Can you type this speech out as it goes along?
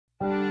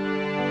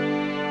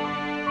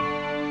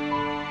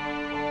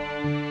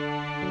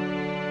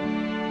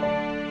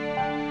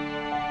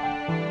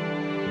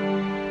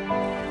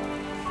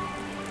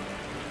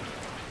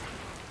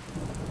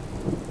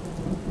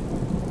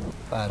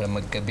para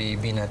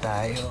magka-baby na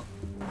tayo.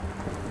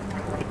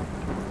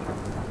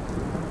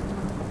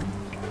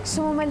 Gusto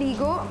mo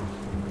maligo?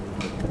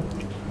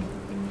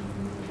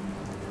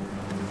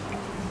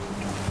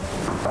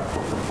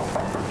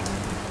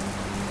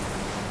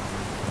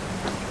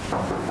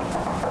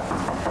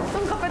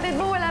 Ang kapatid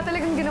mo wala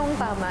talagang ginawang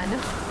tama, no?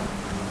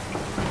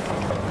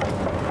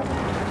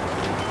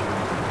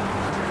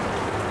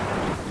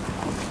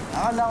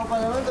 Akala ko pa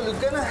naman, tulog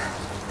ka na.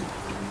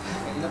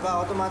 Kanina pa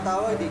ako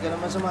tumatawa, hindi ka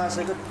naman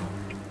sumasagot.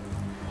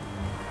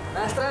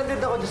 Na-stranded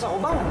ako dyan sa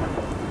kubang.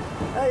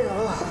 Ay,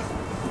 ako.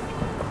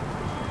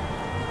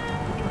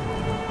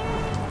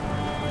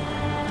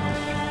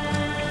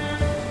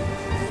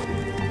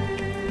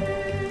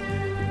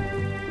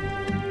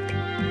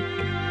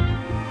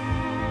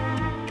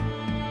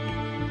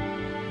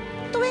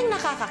 Tuwing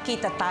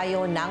nakakakita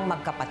tayo ng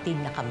magkapatid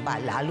na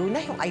kambal, lalo na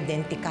yung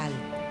identical,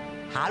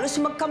 halos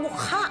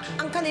magkamukha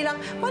ang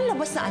kanilang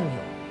panlabas na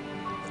anyo.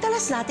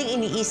 Madalas nating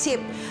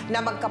iniisip na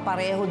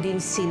magkapareho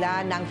din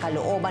sila ng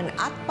kalooban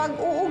at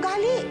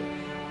pag-uugali.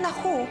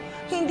 Naku,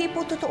 hindi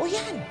po totoo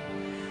yan.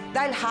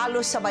 Dahil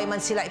halos sabay man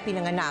sila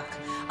ipinanganak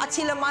at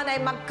sila man ay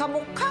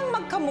magkamukhang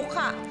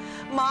magkamukha,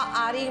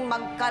 maaaring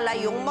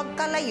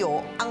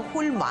magkalayo ang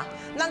hulma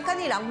ng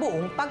kanilang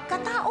buong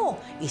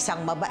pagkatao.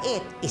 Isang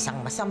mabait, isang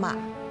masama.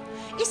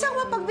 Isang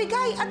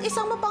mapagbigay at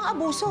isang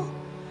mapang-abuso.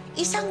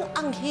 Isang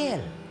anghel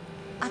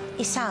at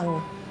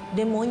isang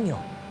demonyo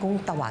kung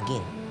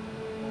tawagin.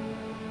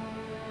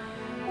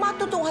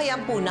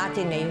 Matutunghayan po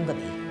natin ngayong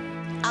gabi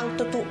ang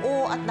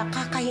totoo at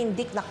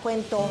nakakahindik na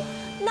kwento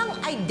ng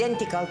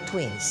identical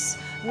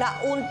twins na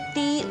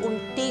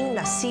unti-unting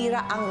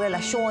nasira ang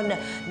relasyon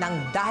ng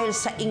dahil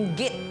sa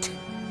inggit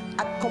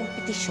at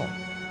kompetisyon.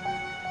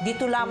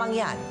 Dito lamang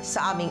yan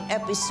sa aming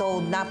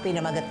episode na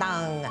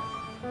pinamagatang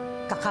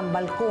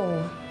Kakambal Kong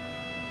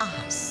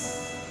Ahas.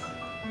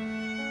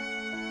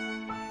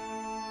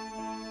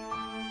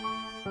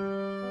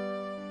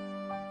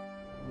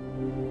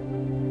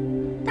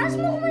 Taas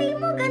mo kumain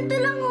mo, ganito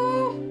lang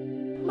oh.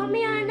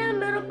 Mamaya na,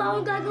 meron pa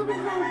akong gagawin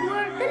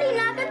homework. Dali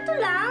na, ganito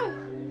lang.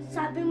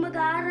 Sabi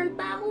mag-aaral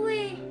pa ako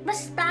eh.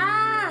 Basta,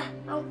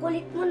 ang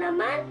kulit mo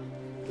naman.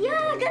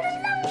 Yeah, ganun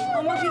lang yun.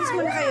 Oh, mag-fix mo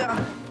na kayo.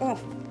 Oh.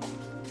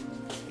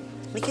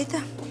 May kita.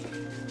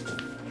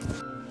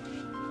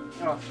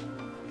 Oh.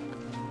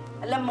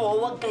 Alam mo,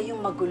 huwag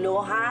kayong magulo,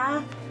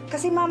 ha?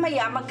 Kasi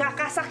mamaya,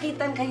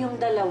 magkakasakitan kayong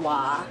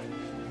dalawa.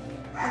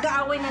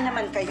 Mag-aaway na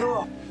naman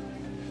kayo.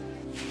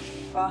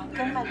 Oh,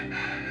 ikaw naman.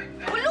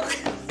 Ulok!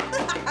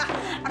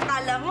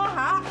 Akala mo,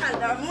 ha?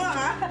 Akala mo,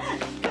 ha?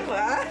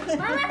 Diba?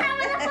 Mama,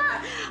 tama na po!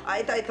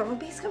 Ito.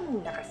 Mabihis ka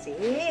muna kasi.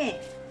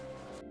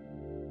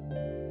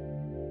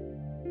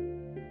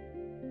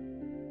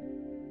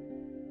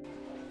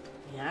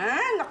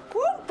 Yan, ako.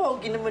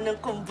 Pogi naman ng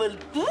kumbal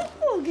ko.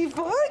 Pogi,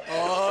 boy.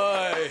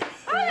 Oy!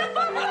 Ay,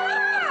 ako na!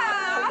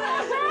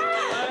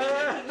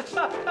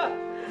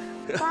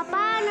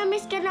 Papa,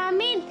 na-miss ka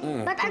namin.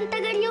 Ba't ang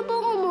tagal niyo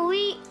pong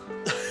umuwi?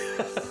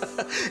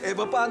 Eh,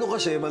 paano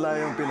kasi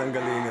malayo ang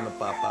pinanggalingan ng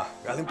Papa?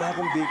 Galing pa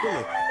akong Bicol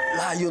eh.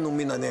 Layo nung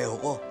minaneho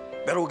ko.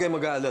 Pero huwag kayong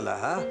mag-aalala,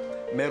 ha?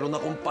 Meron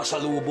akong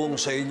pasalubong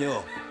sa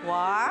inyo.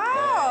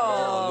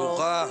 Wow!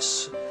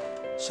 Lucas,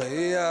 sa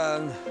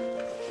iyan.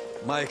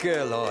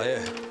 Michael,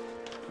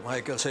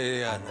 Michael, sa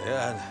iyan.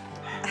 Ayan.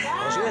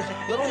 O, sige,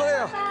 laro na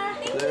kayo.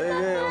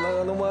 Sige, walang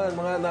anuman,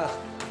 mga anak.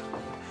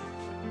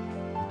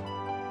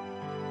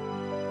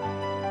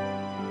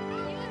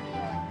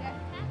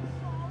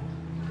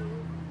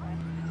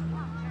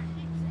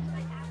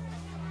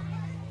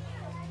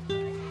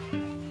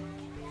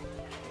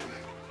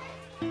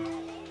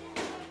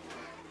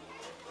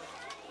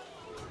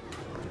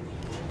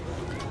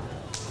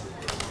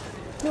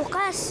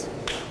 Lucas,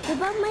 di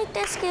ba may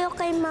test kayo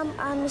kay Ma'am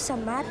Ami sa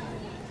math?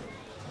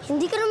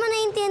 Hindi ko naman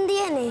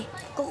naiintindihan eh.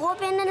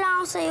 Kukopya na lang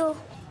ako sa'yo.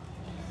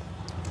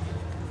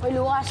 Hoy,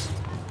 Lucas,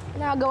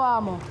 nagawa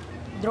mo?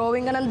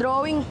 Drawing ka ng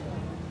drawing.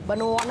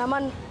 Bano ka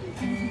naman.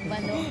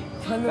 Bano?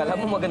 Kala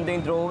mo maganda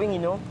yung drawing,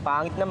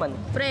 Pangit naman.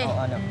 Pre,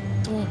 ano?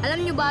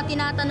 Alam nyo ba,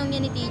 tinatanong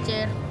niya ni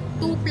teacher,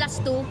 2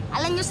 plus 2,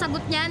 alam nyo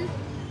sagot niyan?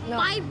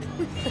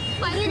 5.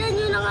 Pagilan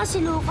nyo na nga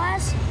si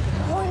Lucas.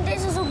 Kung hindi,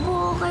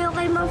 susubo kayo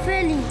kay Ma'am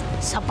Feli.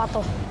 Sapato.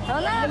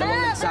 Tara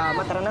na,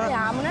 Sama, tara na.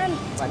 Kaya mo na.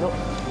 Ano?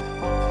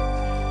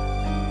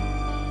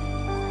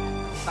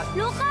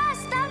 Lucas,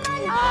 tama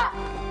na!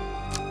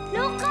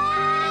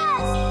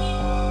 Lucas!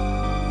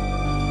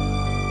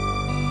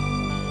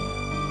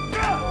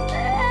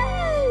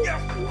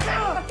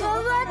 Mama,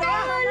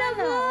 tama na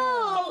po!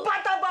 Ang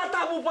bata-bata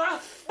mo pa?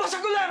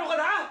 Pasagulero ka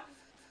na?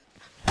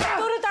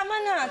 Turo, tama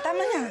na.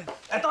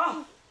 Eto,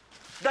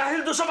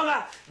 dahil doon sa mga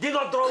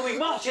dinodrawing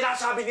mo,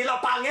 sinasabi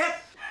nila pangit?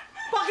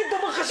 Bakit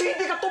naman kasi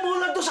hindi ka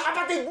tumulad doon sa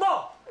kapatid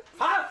mo?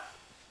 Ha?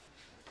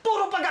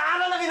 Puro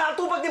pag-aaral ang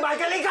inatupag ni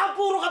Michael, ikaw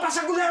puro ka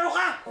pasagulero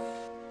ka!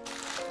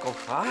 Oh,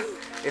 ha?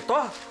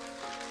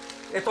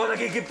 Ito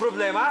nagiging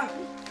problema?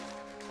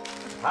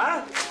 Ha?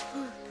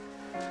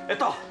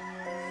 Ito,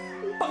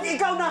 pag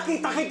ikaw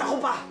nakita-kita ko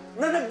pa,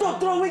 na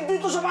nagdo-drawing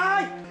dito sa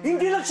bahay.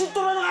 Hindi lang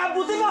sintura ng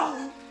abutin mo.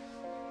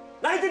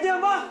 Naintindihan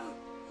mo?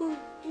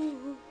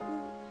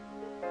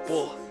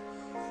 Po.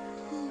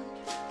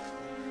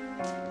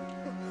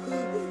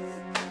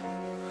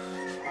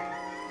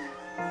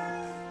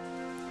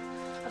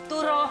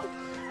 Arturo!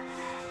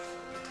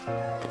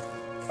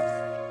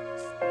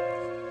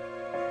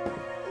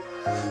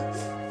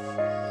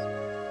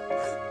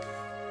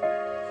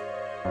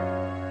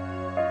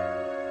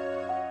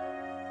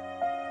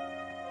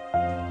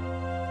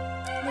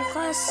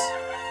 Lucas.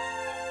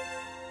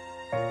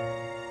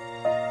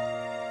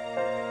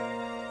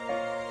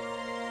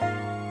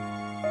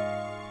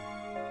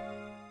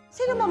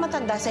 Sino ba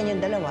matanda sa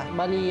inyong dalawa?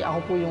 Bali, ako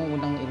po yung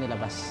unang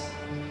inilabas.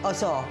 O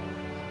so,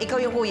 ikaw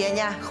yung kuya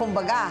niya,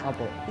 kumbaga.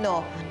 Opo.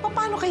 No,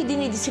 paano kayo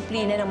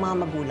dinidisiplina ng mga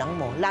magulang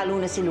mo,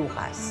 lalo na si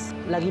Lucas?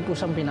 Lagi po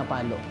siyang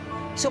pinapalo.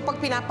 So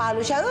pag pinapalo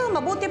siya,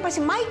 mabuti pa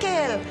si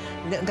Michael.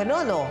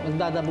 Ganon, no?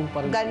 Nagdadabog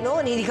pa rin.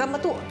 Ganon, hindi ka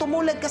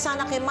tumulad ka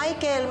sana kay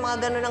Michael. Mga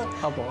ganon ang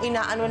Opo.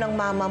 inaano ng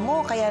mama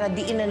mo, kaya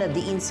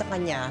nadiin sa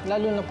kanya.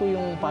 Lalo na po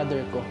yung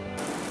father ko.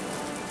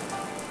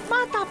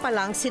 Bata pa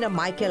lang sina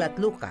Michael at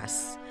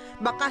Lucas,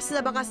 bakas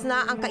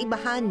na ang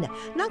kaibahan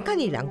ng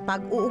kanilang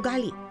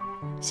pag-uugali.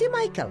 Si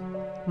Michael,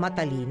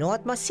 matalino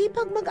at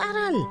masipag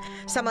mag-aral,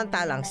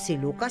 samantalang si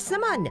Lucas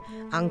naman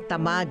ang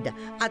tamad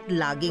at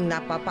laging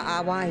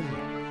napapaaway.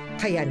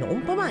 Kaya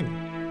noong pa man,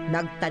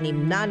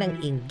 nagtanim na ng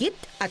inggit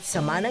at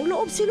sama ng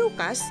loob si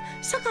Lucas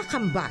sa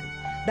Kakambal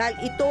dahil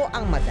ito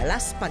ang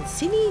madalas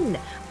pansinin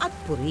at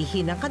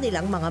purihin ng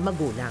kanilang mga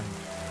magulang.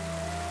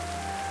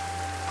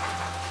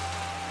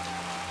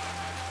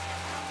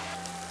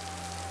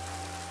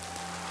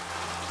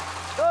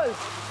 Tol!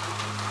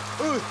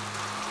 Uy!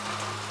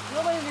 Ano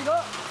ba yung ligo?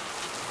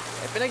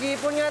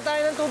 Pinag-iipon nga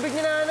tayo ng tubig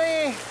ni nanay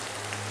eh.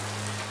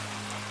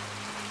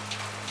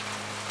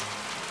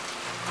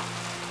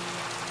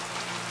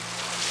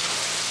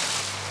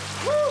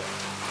 Woo!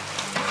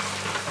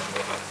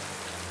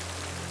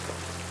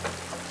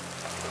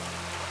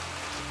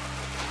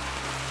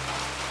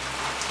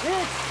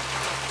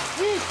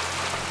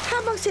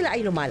 Habang sila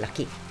ay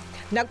lumalaki,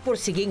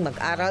 nagpursiging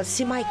mag-aral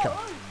si Michael.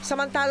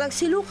 Samantalang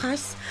si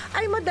Lucas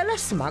ay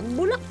madalas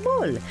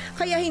magbulakbol,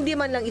 kaya hindi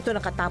man lang ito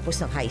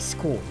nakatapos ng high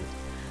school.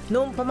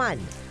 Noong pa man,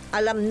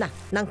 alam na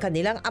ng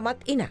kanilang ama't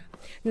ina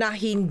na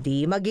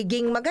hindi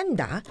magiging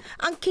maganda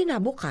ang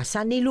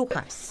kinabukasan ni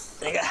Lucas.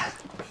 Teka,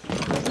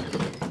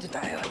 dito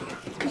tayo.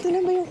 Ito na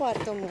ba yung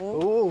kwarto mo?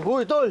 Oo,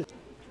 hoy, Tol!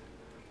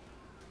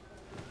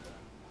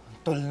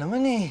 Tol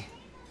naman eh.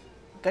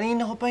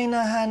 Kanina ko pa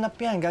hinahanap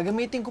yan.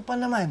 Gagamitin ko pa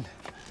naman.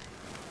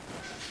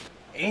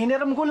 Eh,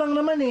 hiniram ko lang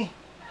naman eh.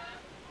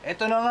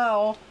 Eto na nga,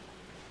 oh.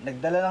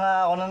 Nagdala na nga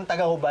ako ng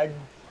taga-hubad.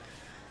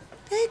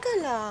 Teka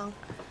lang.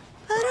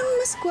 Parang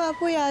mas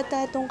gwapo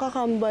yata itong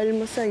kakambal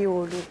mo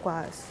sa'yo,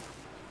 Lucas.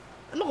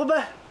 Ano ka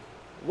ba?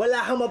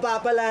 Wala kang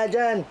mapapala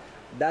dyan.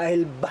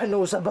 Dahil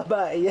bano sa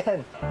babae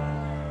yan.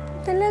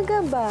 Talaga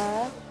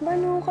ba?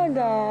 Bano ka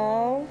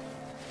daw?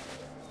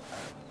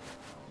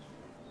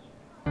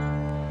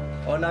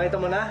 O, nakita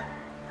mo na?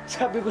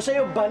 Sabi ko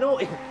sa'yo, bano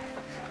eh.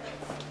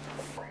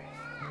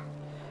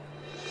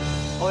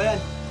 O, yan.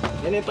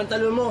 Yan yung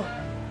pantalon mo.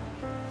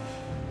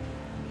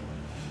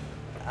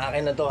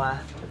 Akin na to, ha?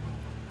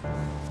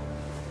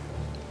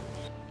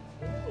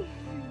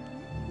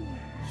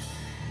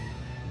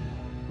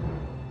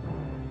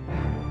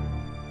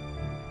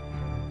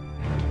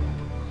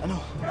 Ano?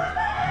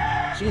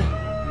 Sige.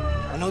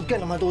 Manood ka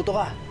na matuto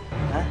ka.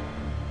 Ha?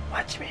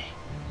 Watch me.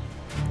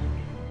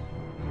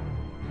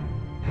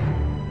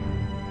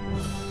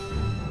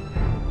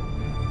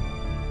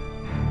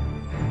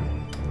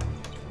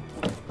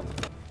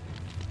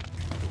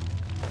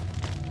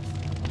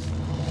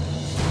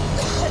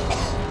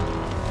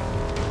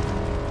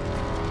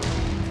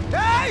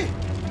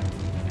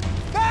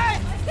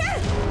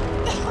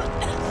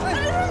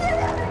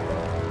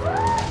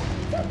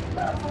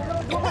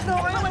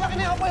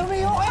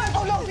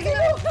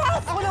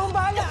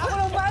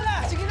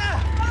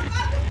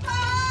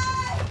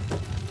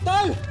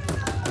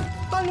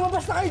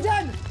 Lumabas na kayo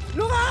dyan!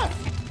 Lucas!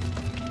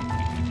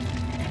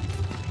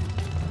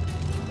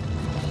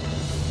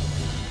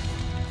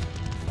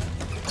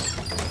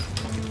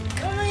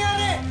 Ano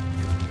nangyari?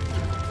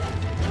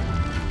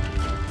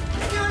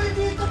 Nangyari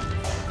dito?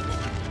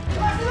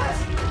 Lucas!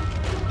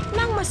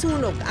 Nang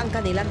masunog ang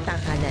kanilang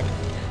tahanan,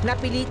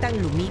 napilitang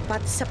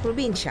lumipat sa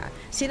probinsya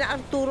sina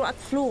Arturo at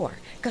Flor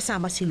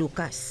kasama si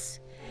Lucas.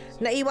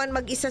 Naiwan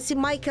mag-isa si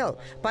Michael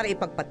para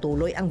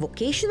ipagpatuloy ang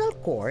vocational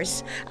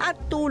course at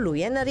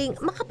tuluyan na ring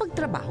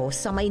makapagtrabaho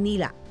sa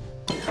Maynila.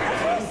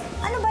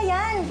 Ano ba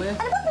yan?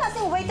 Ano ba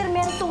klaseng waiter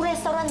meron itong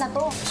restaurant na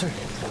to? Sir,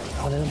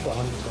 ako na lang po.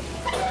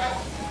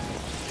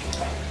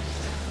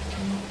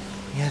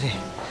 Nangyari?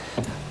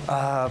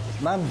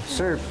 Ma'am,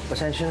 sir,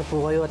 pasensya na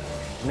po kayo at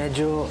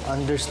medyo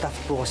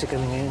understaffed po kasi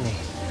kami ngayon eh.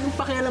 Anong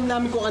pakialam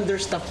namin kung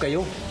understaffed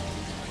kayo?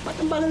 Ba't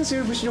ang balang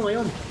service nyo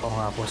ngayon? Oo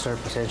nga po, sir.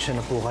 Pasensya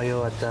na po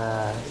kayo at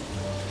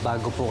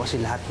bago po kasi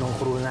lahat ng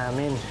crew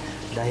namin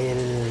dahil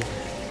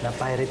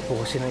Na-pirate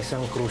po kasi ng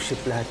isang cruise ship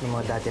lahat ng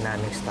mga dati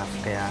naming staff.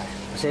 Kaya,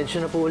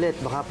 pasensya na po ulit.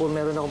 Baka po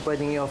meron akong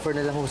pwedeng i-offer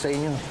na lang po sa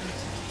inyo.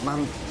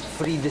 Ma'am,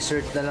 free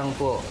dessert na lang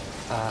po.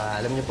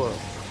 Alam niyo po,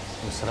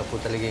 masarap po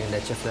talaga yung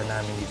leche flan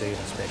namin dito,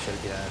 yung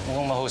specialty namin.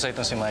 Mukhang mahusay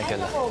itong si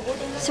Michael.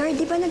 Sir,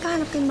 di ba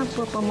naghahanap kayo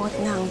magpo-promote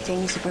ng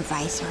training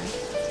supervisor?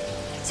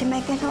 Si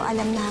Michael ho,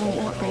 alam na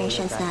ang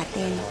operations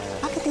natin.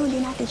 Bakit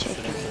hindi natin siya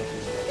i-try?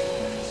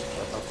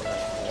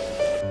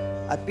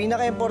 At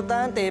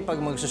pinaka-importante, pag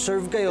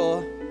magsuserve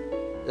kayo,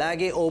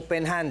 lagi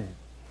open hand.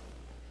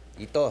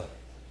 Dito.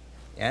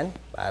 Yan,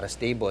 para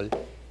stable.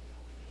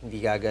 Hindi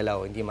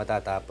gagalaw, hindi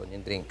matatapon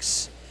yung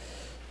drinks.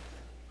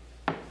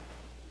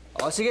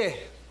 O, sige.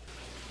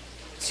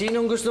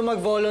 Sinong gusto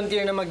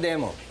mag-volunteer na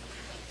mag-demo?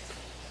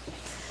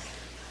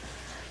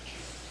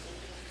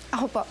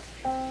 Ako po.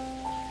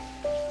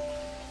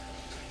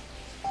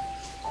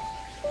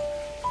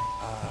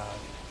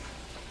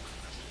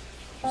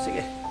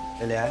 Sige.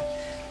 Dali ha.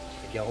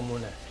 Bigyan ko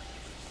muna.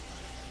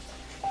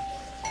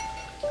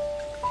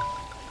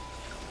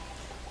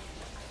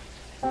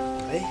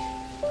 Okay.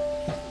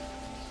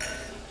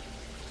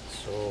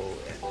 So,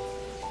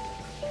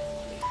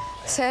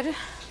 Sir,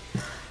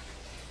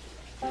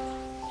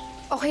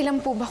 okay lang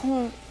po ba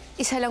kung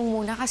isa lang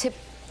muna kasi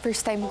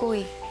first time ko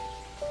eh.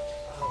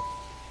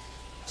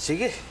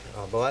 sige.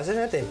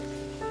 Bawasan natin.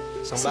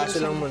 Isang baso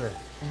lang muna.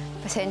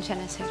 Pasensya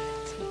na, sir.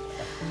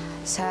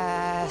 Sa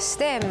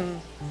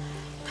stem,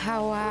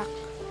 hawak.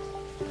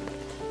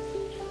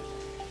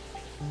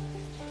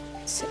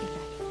 Sa iba.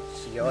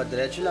 Sige,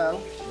 diretso lang.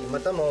 Yung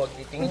mata mo, huwag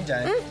titingin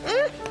dyan.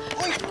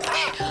 Uy!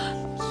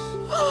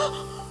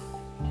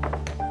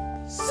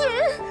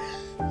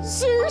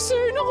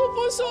 Sir, naku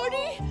po,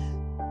 sorry.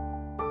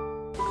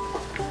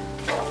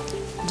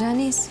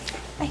 Janice.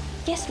 Ay,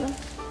 yes, ma'am.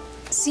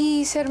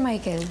 Si Sir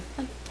Michael.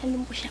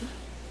 Halong po siya,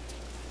 ma'am.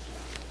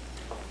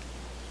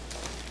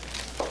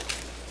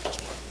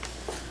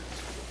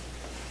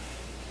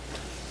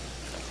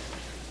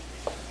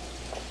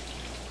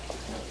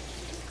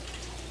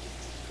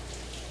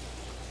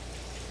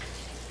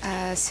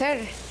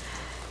 Sir,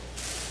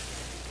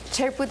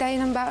 share po tayo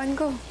ng baon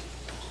ko.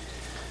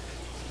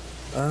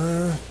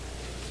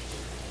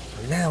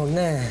 Huwag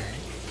na.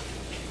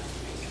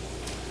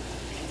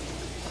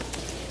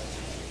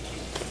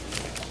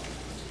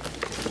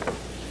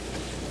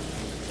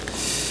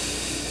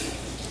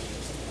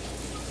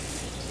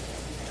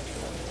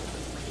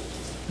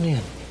 Ano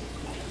yan?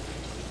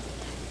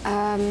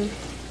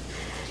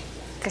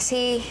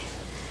 Kasi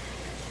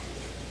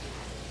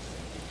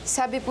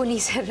sabi po ni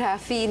Sir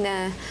Rafi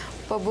na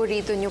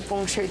paborito niyo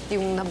pong shirt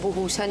yung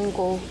nabuhusan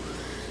ko.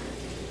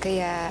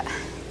 Kaya...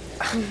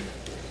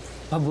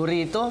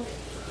 Paborito?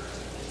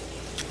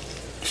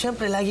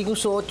 Siyempre, lagi kong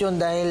suot yun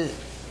dahil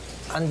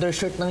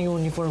undershirt ng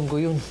uniform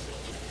ko yun.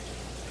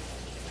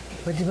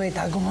 Pwede ba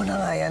itago mo na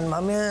nga yan?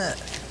 Mamaya,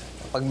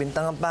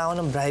 pagbintangan pa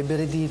ako ng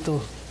bribery dito.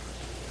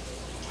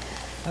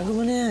 Tago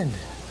mo na yan.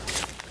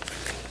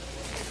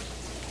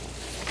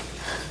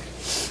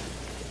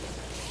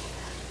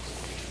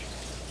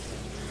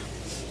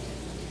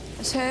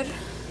 Sir,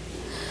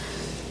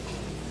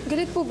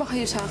 galit po ba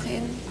kayo sa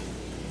akin?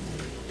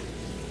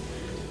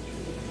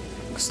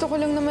 Gusto ko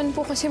lang naman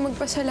po kasi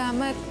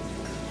magpasalamat.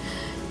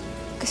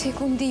 Kasi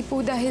kung di po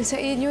dahil sa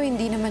inyo,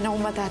 hindi naman ako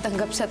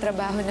matatanggap sa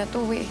trabaho na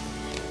to eh.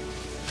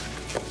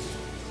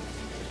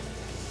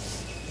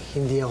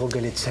 Hindi ako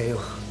galit sa'yo.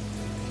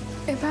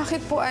 Eh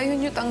bakit po ayaw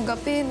niyo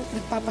tanggapin?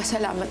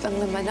 Nagpapasalamat lang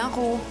naman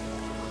ako.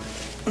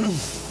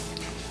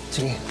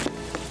 Sige.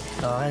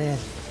 Okay na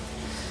yan.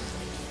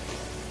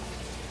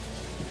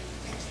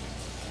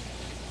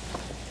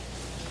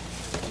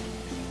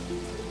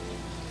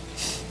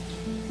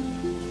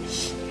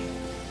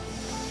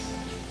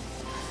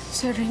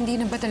 Sir, hindi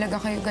na ba talaga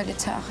kayo galit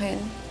sa akin?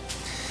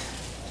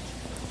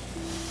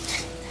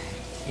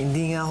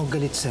 Hindi nga ako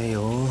galit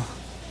sa'yo.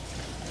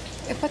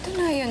 Eh,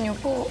 patunayan niyo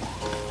po.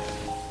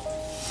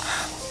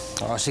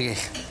 Oo, sige.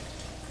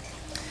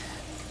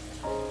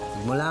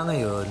 Mula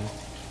ngayon,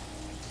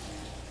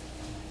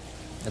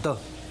 ito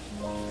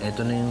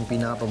na yung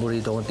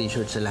pinaka-paborito kong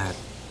t-shirt sa lahat.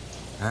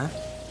 Ha?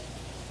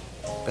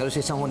 Pero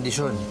sa isang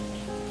kondisyon.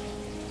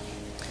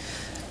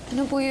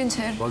 Ano po yun,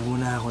 sir? Huwag mo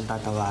na akong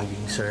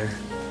tatawaging, sir.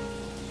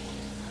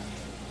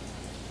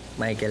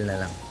 Michael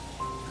na lang.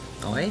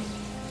 Okay?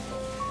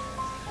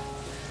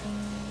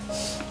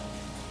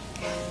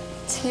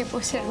 Sige po,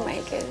 Sir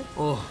Michael.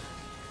 Oh,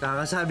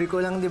 kakasabi ko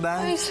lang, di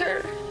ba? Ay,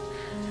 sir.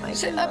 Michael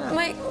Sir,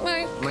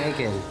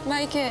 Michael.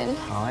 Michael.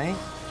 Okay?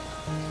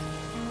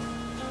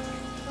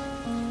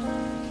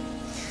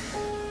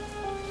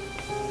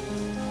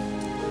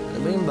 Ano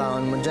ba yung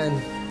baon mo dyan?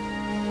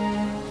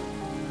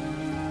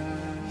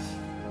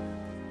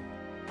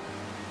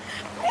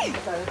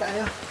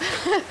 Tayo.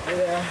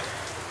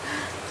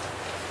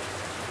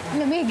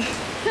 Lamig.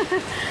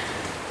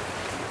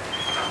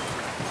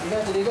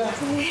 Tuloy ka.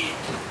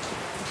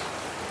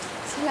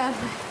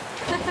 Salamat.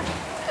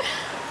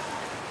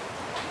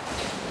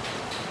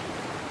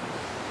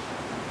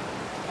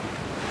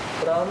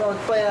 Brown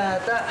out pa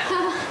yata.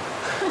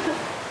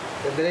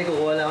 Sandali,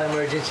 kukuha lang ako ng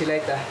emergency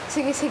light, ah.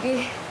 Sige,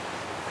 sige.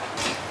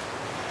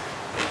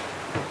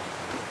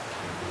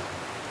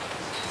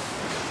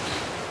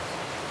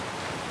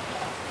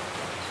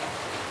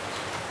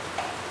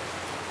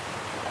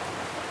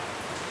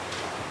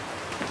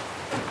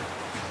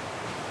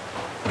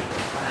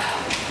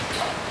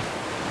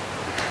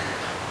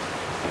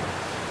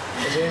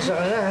 Pasensya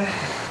ka na, ah.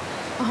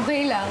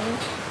 Okay lang.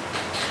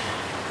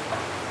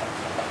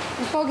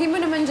 Ang pogi mo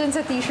naman dyan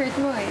sa t-shirt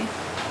mo eh.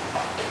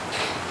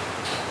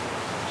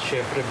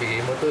 Siyempre,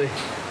 bigay mo to eh.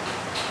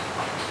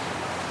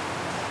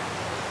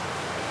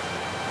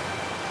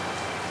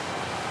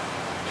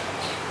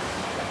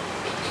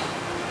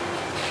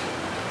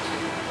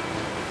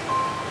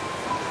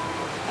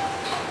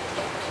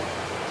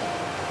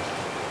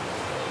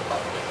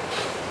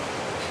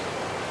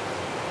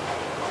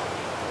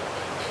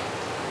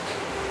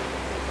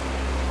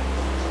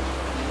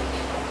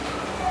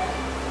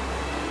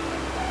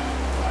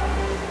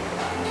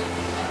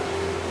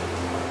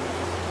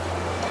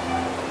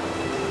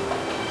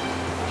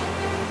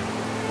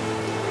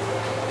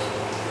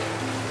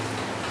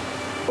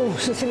 Oh,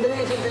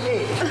 sandali.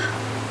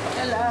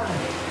 Kaya lang.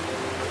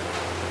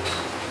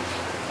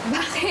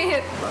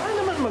 Bakit? Baka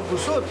naman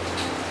magkusot.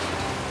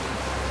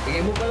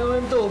 Bigay mo pa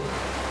naman to.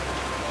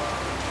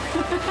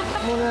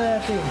 Muna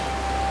natin.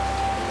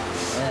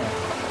 Ayan.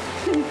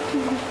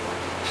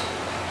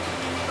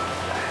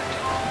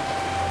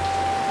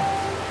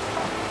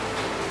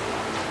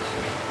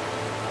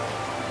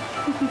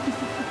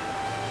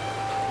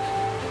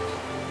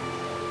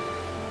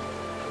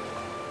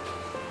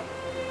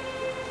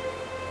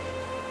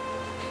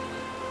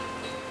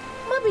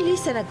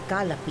 Mabilis na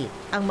nagkalapit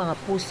ang mga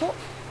puso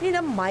ni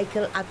na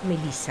Michael at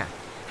Melissa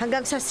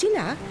hanggang sa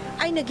sila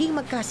ay naging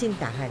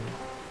magkasintahan.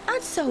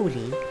 At sa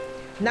huli,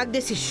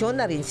 nagdesisyon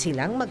na rin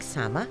silang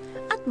magsama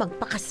at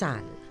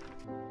magpakasal.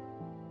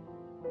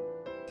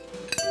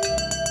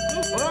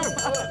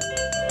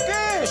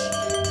 Kish!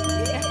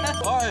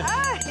 Hoy!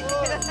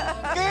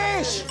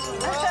 Kish!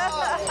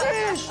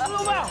 Kish!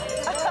 Ano ba?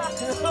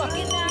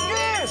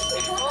 Kish!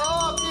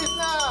 Oh, kiss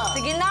na!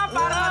 Sige na,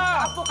 para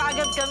magkaapo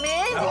kagad kami.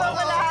 Di ba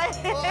wala?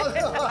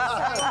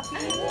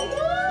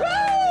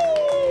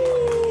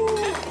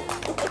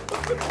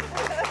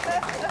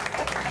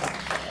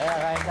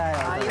 Kain tayo.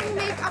 Ay, yung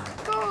make-up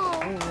ko.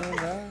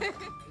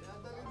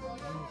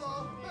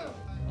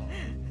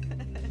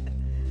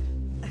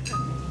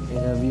 I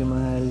love you,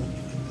 mahal.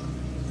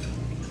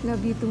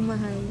 Love you too,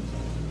 mahal.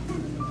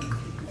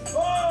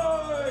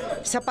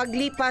 Sa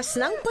paglipas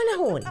ng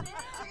panahon,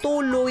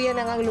 tuluyan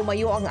na ngang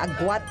lumayo ang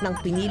agwat ng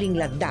piniling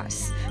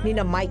landas ni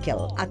na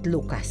Michael at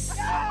Lucas.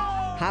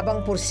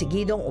 Habang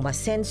porsigidong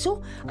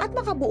umasenso at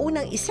makabuo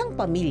ng isang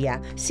pamilya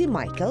si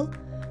Michael,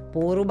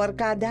 puro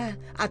barkada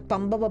at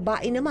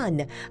pambababae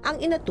naman ang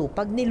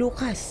inatupag ni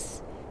Lucas.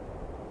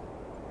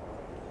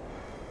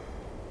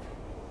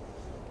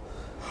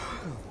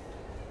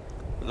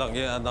 Lang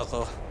yan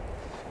ako.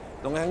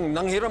 Nung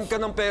nanghiram ka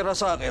ng pera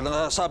sa akin,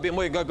 sabi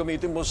mo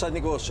gagamitin mo sa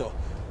negosyo,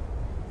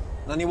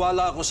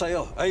 naniwala ako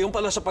sa'yo. Ay, yung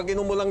pala sa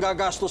pag-inom mo lang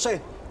gagastos eh.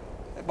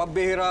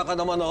 Pambihira ka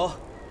naman, oh.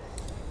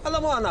 Alam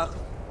mo, anak,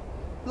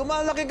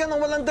 lumalaki ka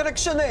ng walang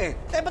direksyon eh.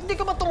 Ba't di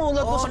ka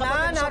matungulad mo sa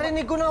kapatid sa...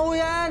 narinig ko na ho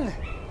yan.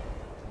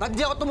 Ba't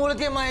di ako tumulad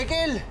kay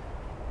Michael?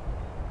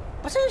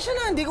 Pasensya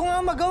na, hindi ko nga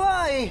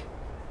magawa eh.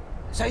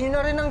 Sa inyo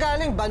na rin ang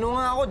galing, bano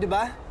nga ako, di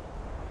ba?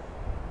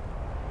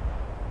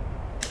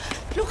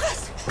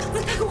 Lucas!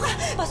 Nagtago ka!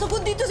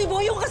 Pasok dito si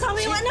Boyong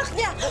kasama yung anak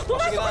niya!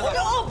 Pumasok ko sa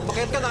loob!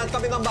 Bakit ka na?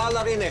 Kami nang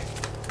bahala rin eh.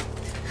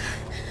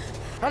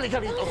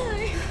 Halika rito.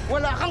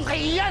 Wala kang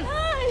kahiyan.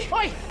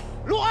 Hoy!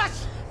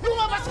 Lucas!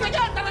 Lumabas ka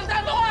dyan!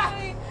 Tarantado ka!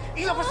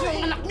 Ilabas niyo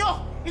ang anak niyo!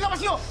 Ilabas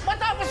niyo!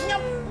 Matapos niya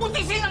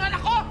butisin ang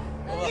anak ko!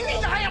 Hindi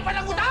niya kayang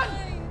panagutan!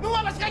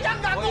 Lumabas ka dyan!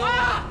 Gago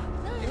ka!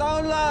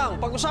 Kailangan lang.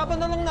 Pag-usapan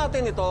na lang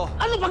natin ito.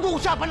 Ano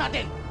pag-uusapan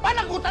natin?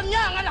 Panagutan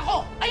niya ang anak ko!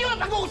 Ayun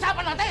ang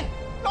pag-uusapan natin!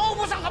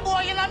 Naubos ang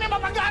kabuhayan namin!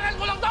 Mapag-aaral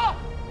ko lang to!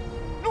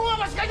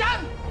 Lumabas ka dyan!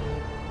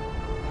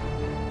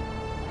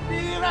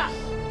 Tira!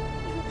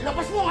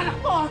 Ilabas mo ang anak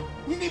ko, ha?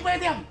 Hindi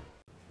pwede yan!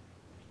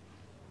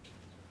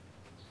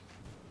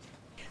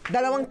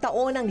 2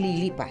 taon ang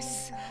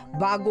lilipas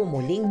bago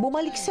muling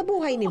bumalik sa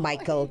buhay ni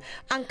Michael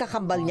ang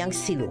kakambal niyang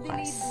si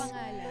Lucas.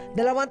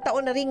 2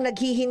 taon na ring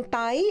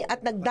naghihintay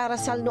at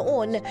nagdarasal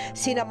noon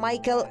sina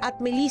Michael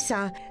at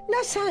Melissa na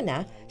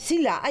sana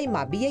sila ay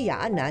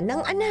mabiyayaan na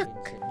ng anak.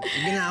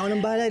 Sige na, ako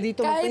nang bahala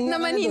dito. Kahit Magpahinga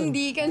naman ka na dun.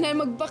 hindi ka na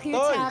magpa-cute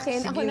Toy, sa akin,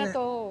 ako sige na na.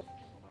 to.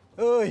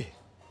 Uy!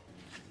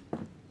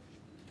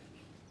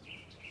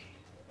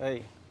 Ay.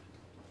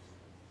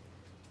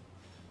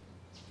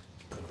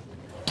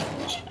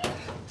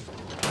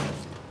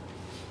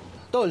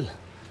 Tol,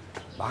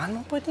 baka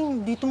naman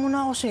pwedeng dito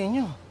muna ako sa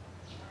inyo.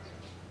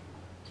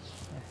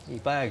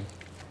 Ipag.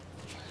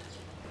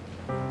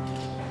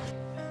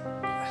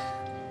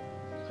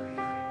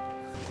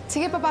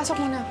 Sige, papasok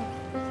muna ako.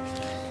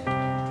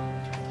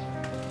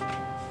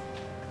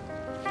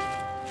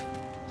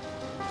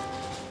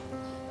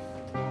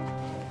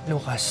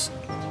 Lucas,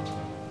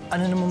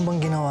 ano naman bang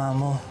ginawa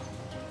mo?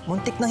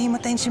 Muntik nang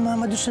himatayin si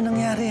Mama doon sa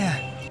nangyari, ha?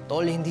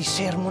 Tol, hindi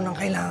sermon ang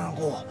kailangan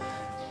ko.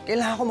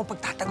 Kailangan ko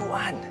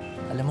mapagtataguan.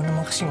 Alam mo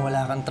naman kasing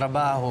wala kang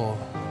trabaho.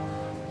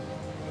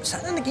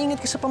 Sana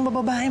nag-ingat ka sa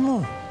pambababae mo.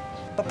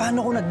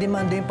 Paano kung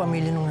nagdemanda yung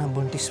pamilya nung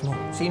nabuntis mo?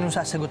 Sinong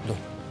sasagot doon?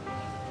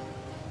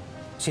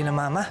 Sina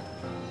Mama?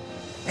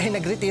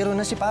 Nagretiro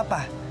na si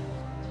Papa.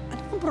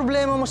 Ano ang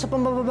problema mo sa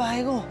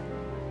pambababae ko?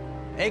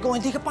 Kung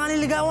hindi ka pa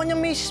nililigawan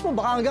yung misis mo,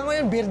 baka hanggang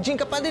ngayon virgin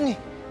ka pa din, eh.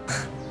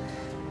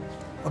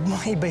 Huwag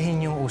mong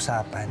ibahin yung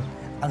usapan.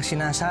 Ang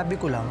sinasabi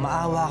ko lang,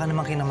 maawa ka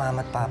naman kina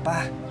Mama at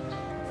Papa.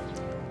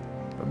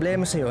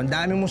 Problema sa'yo, ang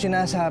dami mong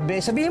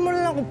sinasabi. Sabihin mo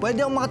na lang kung pwede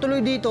akong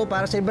makatuloy dito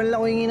para sa ibang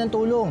lang ako hingi ng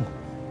tulong.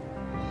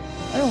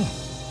 Ano?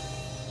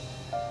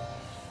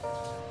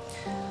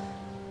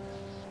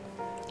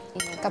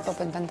 Ingat ka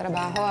papuntang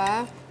trabaho,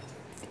 ha?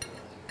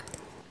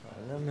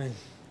 Naman.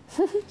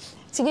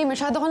 Sige,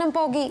 masyado ka ng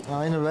pogi.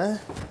 Okay na ba?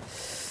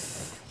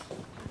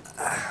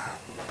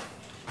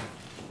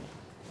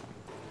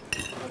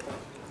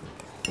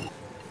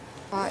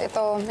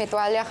 Ito, may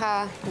tuwalya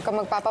ka. Huwag ka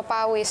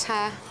magpapapawis,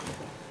 ha?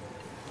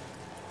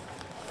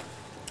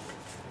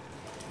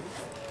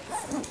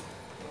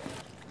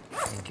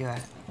 Thank you, ha?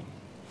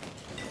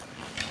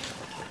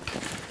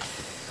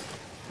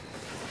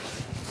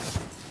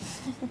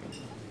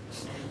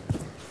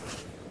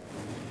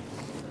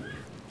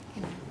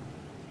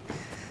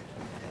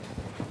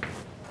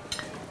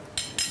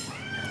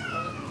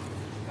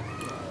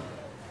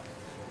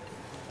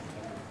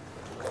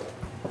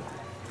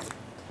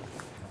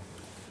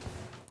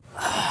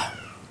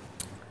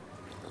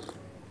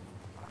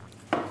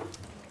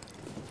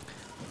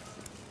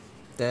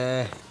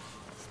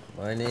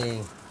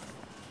 Morning.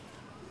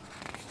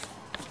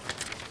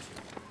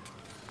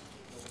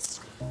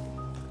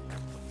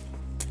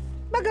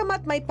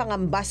 Bagamat may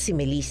pangamba si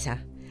Melissa,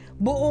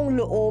 buong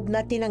loob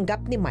na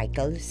tinanggap ni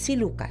Michael si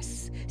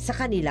Lucas sa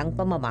kanilang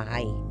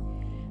pamamahay.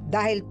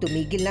 Dahil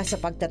tumigil na sa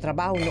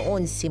pagtatrabaho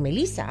noon si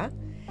Melissa,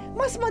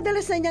 mas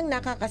madalas na niyang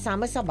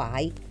nakakasama sa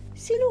bahay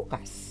si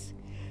Lucas.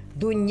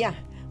 Doon niya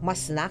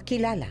mas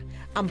nakilala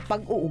ang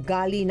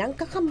pag-uugali ng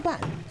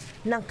kakambal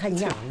ng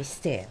kanyang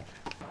mister.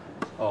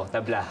 Oh,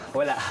 tabla.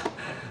 Wala.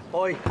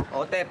 Hoy,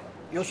 Otep,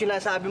 yung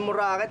sinasabi mo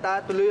racket,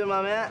 ha? Tuloy yun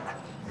mamaya.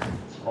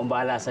 Kung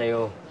bahala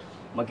sa'yo.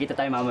 Magkita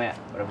tayo mamaya.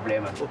 Walang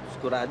problema.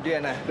 Sigurado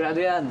yan, ha? Sigurado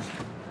yan.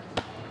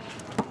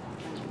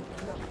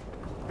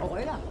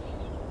 Okay lang.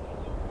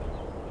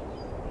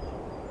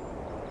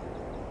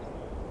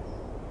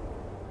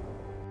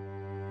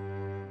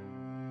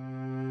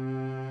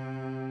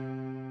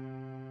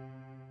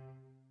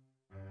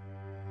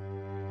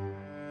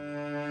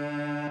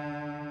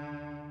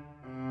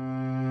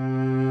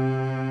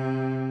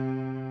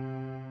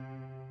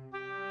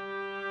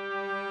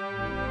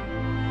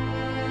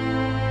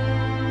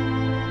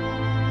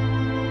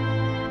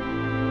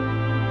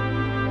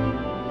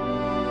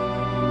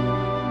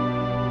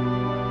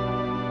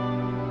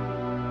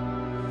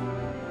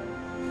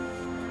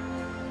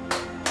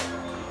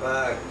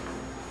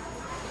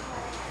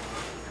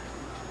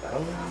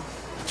 Parang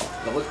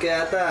lakot ka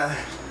yata.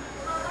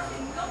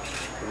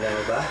 Wala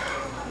na ba?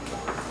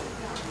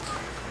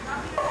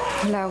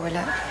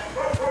 Wala.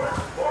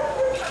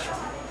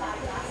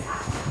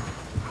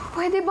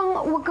 Pwede bang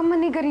huwag kang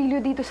manigarilyo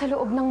dito sa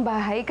loob ng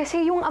bahay?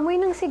 Kasi yung amoy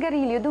ng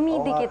sigarilyo,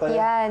 dumidikit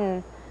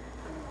yan.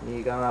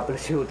 Hindi ka nga pala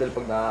si Hotel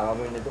pag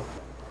nakakamoy nito.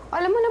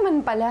 Alam mo naman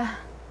pala.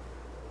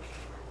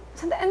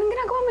 Anong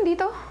ginagawa mo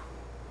dito?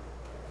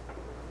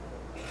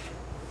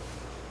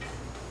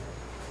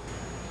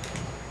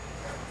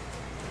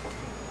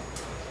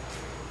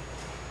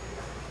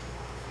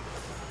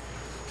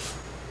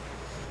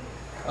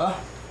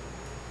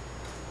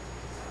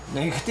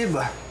 Negative,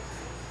 ah.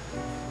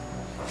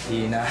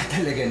 Hina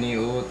talaga ni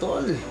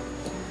Utol.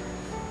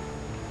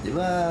 Di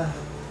ba,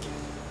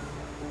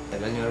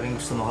 tagal niyo rin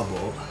gusto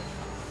makabuo.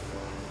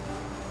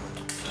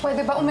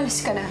 Pwede ba umalis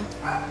ka na?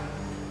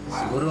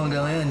 Siguro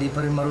hanggang ngayon, hindi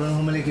pa rin marunong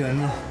humalik yun,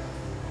 no?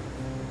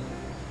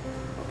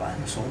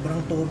 Paano? Sobrang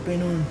torpe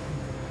nun.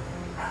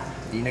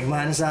 Hindi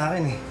nagmahal sa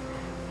akin, eh.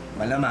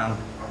 Malamang,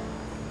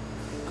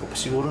 ikaw pa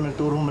siguro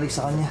nagturo humalik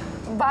sa kanya.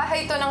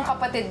 Bahay to ng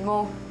kapatid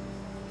mo.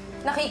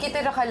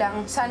 Nakikitira ka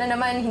lang. Sana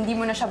naman hindi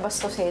mo na siya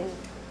bastusin.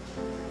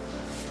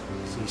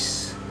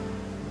 Sis,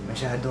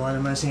 masyado ka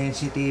naman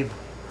sensitive.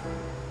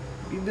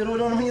 Bibiro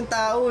lang naman yung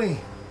tao, eh.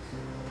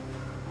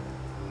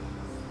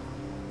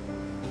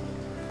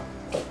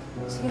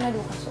 Sige na,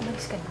 Lucas.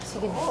 Umalis ka na.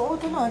 Sige na. Oo,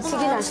 ito na.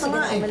 Sige na.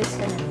 Umalis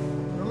ka na.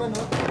 Naman,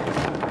 oh.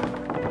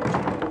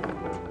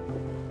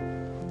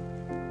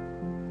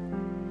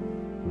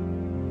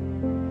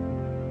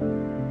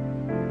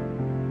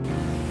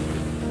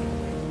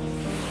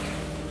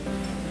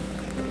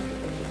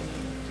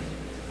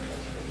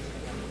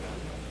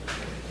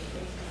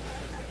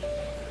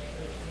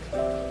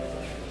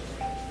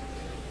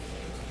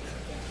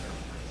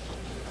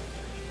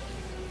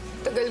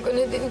 Tagal ko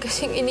na din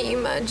kasing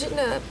ini-imagine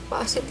na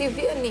positive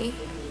yan eh.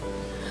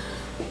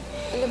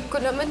 Alam ko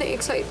naman na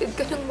excited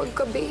ka nang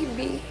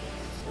magka-baby.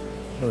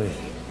 Uy.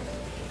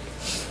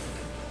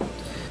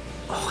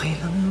 Okay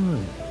lang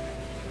yun.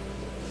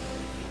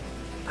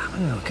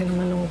 Ano, huwag ka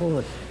naman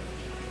lungkot.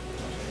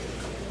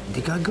 Hindi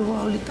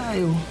gagawa ulit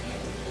tayo.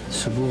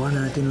 Subukan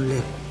natin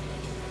ulit.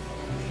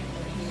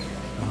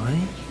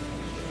 Okay?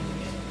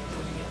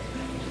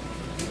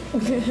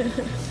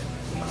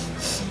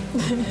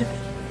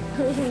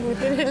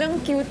 Buti na lang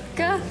cute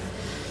ka.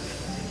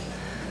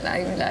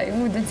 Layo-layo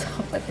mo dun sa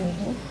kapatid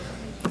mo.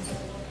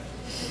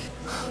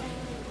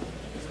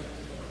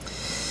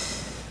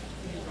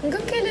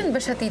 Hanggang kailan ba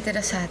siya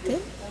titira sa atin?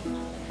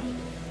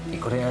 Hindi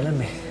ko rin alam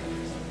eh.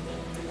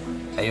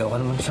 Ayoko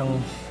naman siyang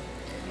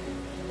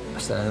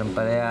basta na lang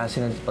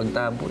palayasin at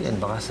pagtabo yan.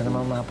 Baka saan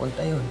naman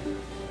mapunta yun.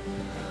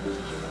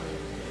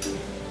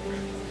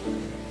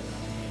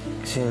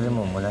 Kasi alam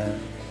mo,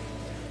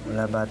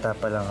 mula bata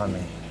pa lang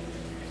kami.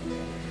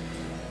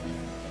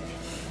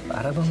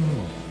 Para bang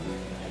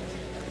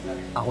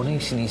ako na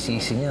yung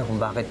sinisisi niya kung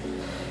bakit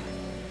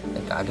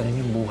nagkaganon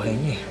yung buhay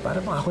niya eh. Para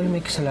bang ako yung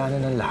may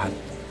kasalanan ng lahat.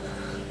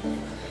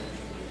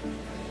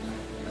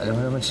 Alam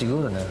mo naman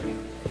siguro na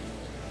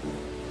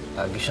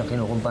lagi siyang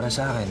kinukumpara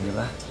sa akin, di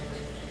ba?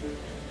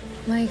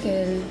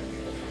 Michael,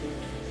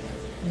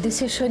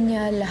 desisyon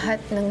niya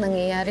lahat ng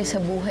nangyayari sa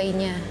buhay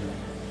niya.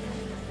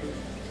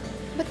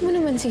 Ba't mo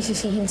naman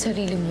sisisihin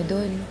sarili mo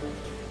doon?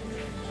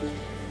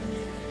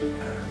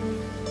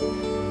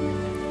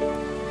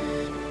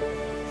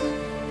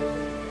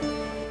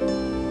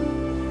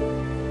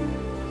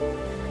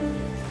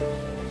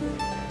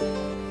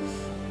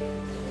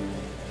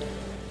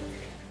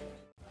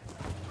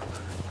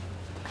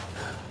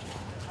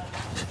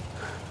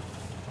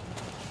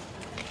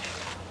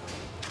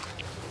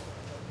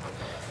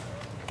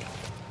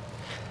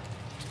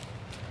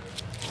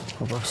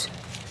 Boss.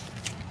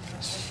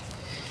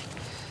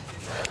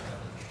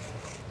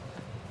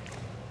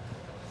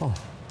 Oh,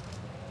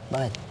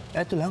 bakit?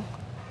 Eto lang.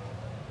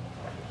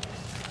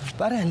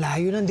 Pare,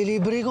 layo ng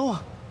delivery ko.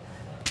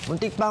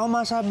 Muntik pa ako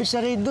masabi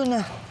sa raid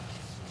doon, ah.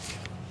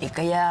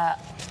 Kaya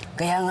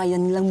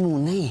ngayon lang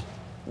muna eh.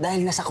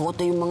 Dahil nasa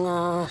koto yung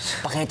mga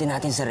pakete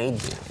natin sa raid.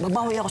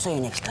 Babawi ako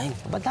sa'yo next time.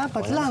 Ba't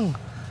dapat lang?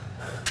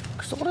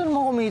 Gusto ko rin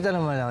naman kumita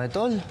ng malaki,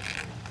 tol.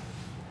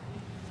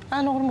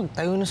 Ano ko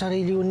magtayo ng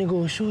sarili kong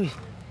negosyo eh.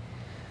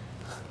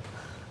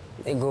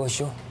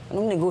 Negosyo?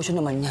 Anong negosyo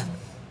naman yan?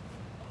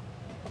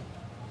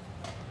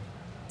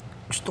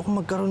 Gusto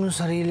ko magkaroon ng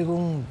sarili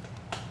kong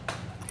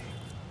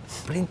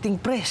printing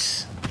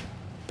press.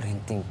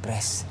 Printing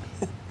press?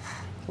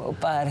 Oo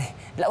pare,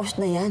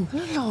 laos na yan.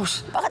 Ano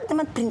laos? Bakit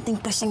naman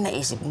printing press yung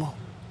naisip mo?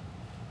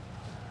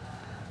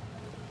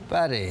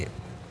 Pare,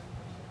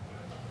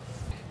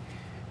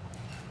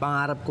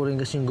 pangarap ko rin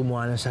kasing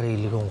gumawa ng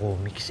sarili kong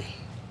comics eh.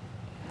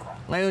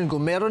 Ngayon,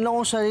 kung meron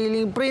akong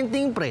sariling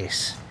printing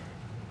press,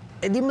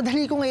 di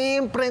madali kong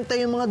i-imprenta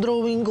yung mga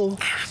drawing ko.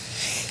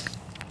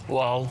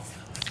 Wow.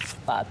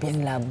 Papi,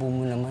 ang labo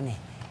mo naman eh.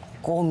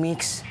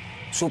 Comics,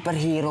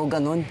 superhero,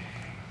 ganun.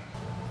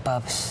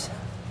 Paps,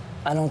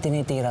 anong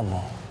tinitira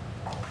mo?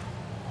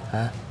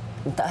 Ha?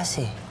 Ang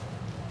taas eh.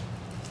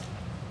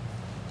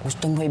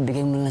 Gusto mo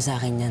ibigay mo na sa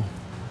akin yan.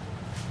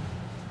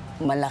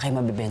 Malaki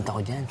mabibenta ko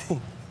dyan.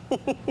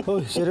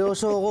 Hoy,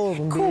 seryoso ako.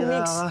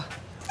 Comics.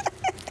 Ka.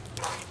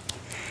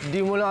 Hindi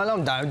mo lang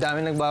alam,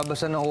 dami-dami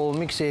nagbabasa ng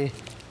comics eh.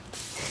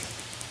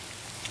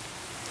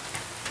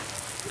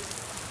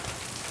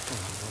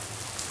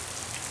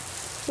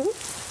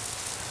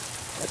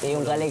 Ito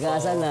yung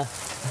kalikasan na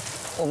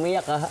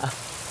umiyak ka.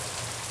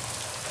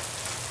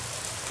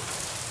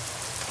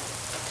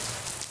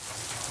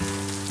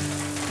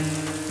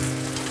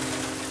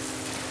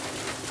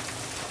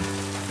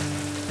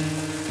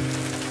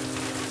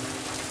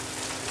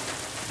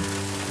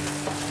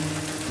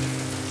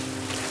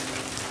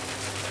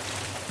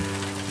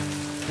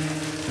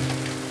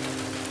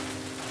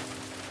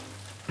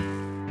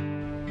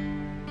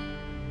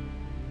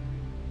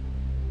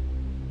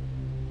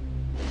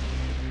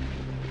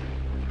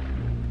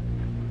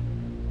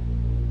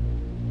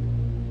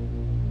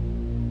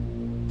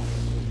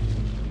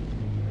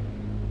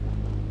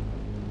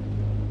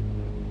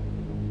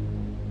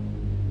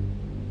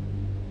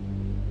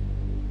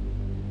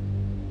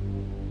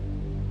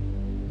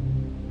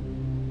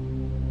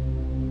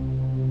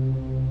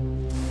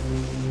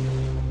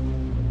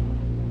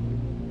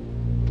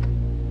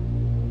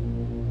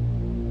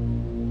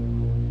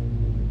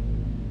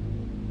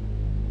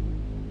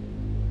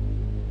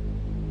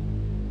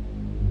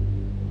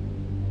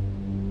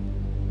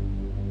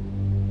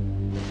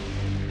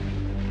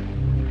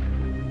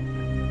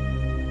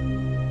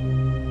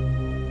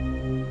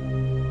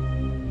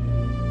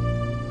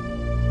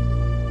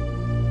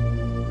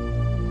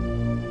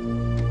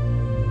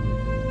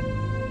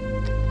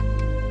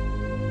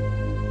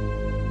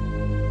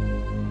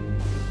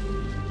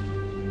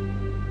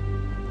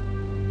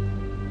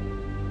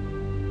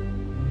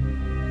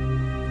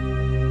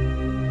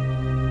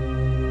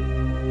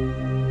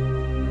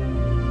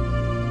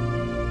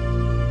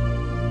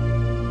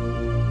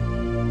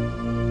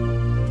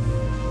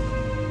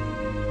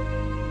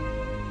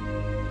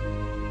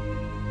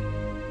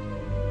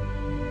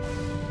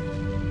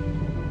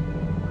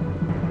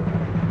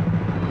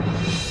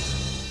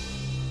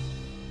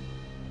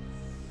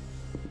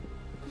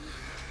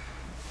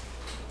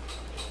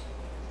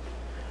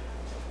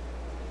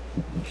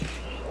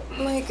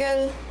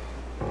 Michael.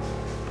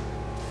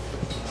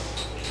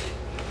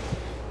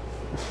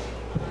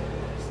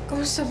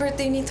 Kumusta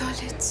birthday ni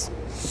Tolitz?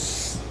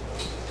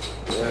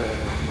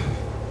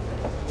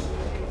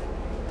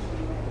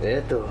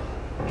 Eto.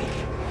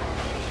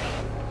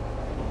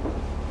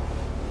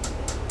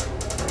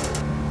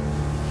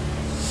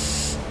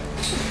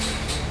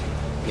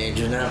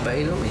 Medyo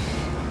napainom eh.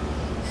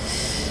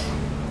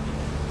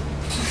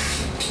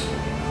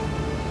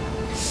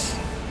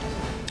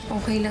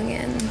 Okay lang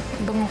yan.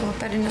 Bango ka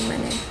pa rin naman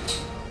eh.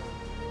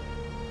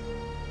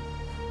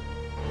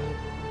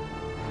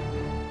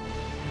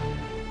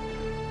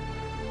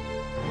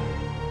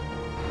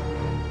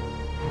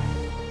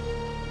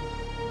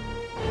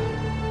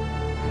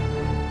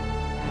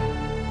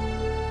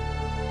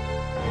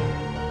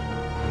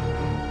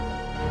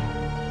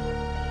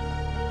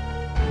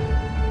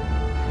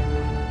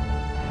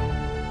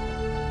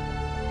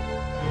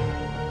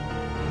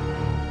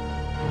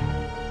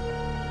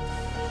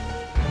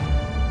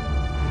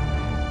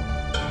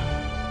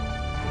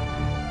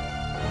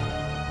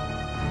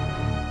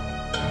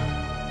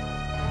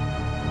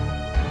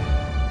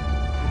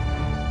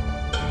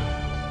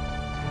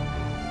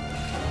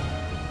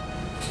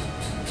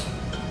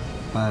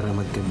 Para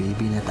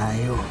magka-baby na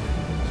tayo.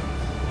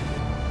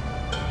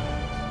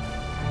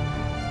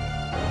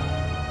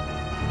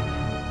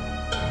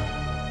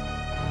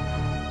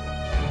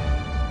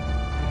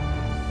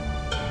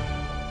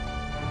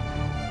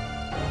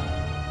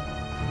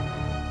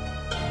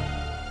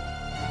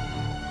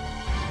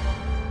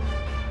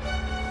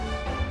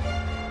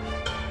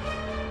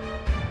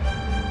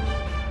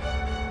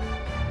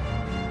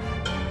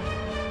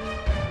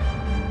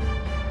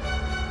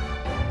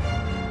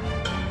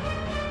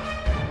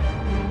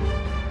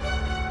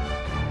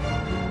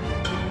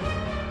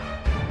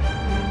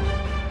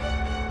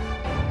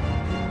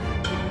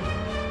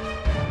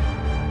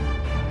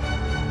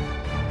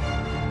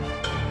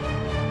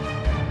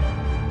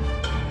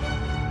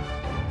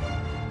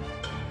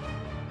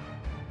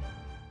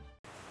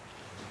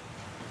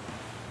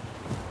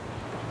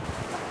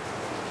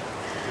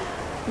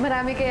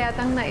 Marami kaya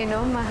tang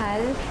nainom,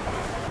 mahal.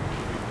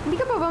 Hindi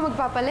ka pa ba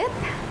magpapalit?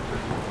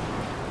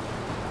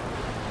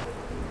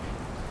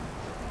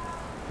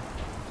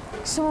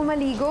 Gusto mo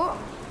maligo?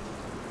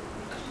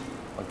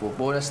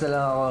 Magpupunas na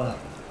lang ako.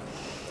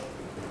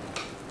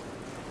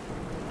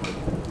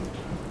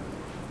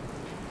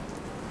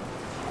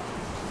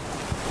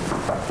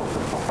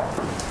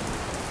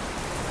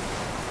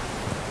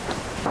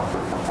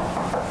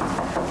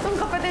 Ang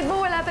kapatid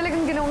mo wala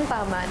talagang ginawang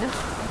tama, no?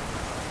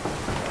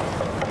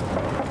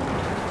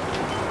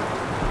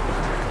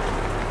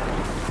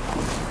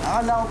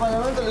 Akala ko pa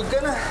naman, tulog ka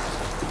na.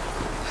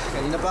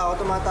 Kanina pa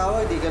ako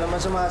tumatawag, di ka naman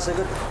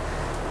sumasagot.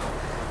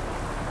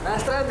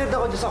 Na-stranded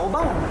ako dyan sa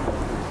Cubao.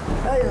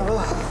 Ay, ako.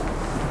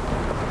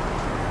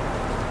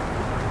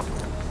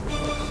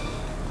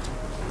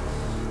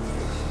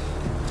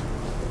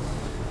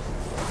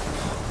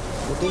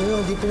 Buti na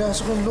lang, di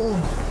pinasok ang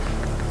loob.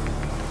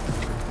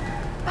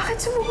 Bakit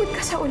sumugod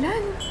ka sa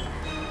ulan?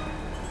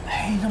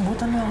 Ay,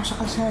 nabutan na ako sa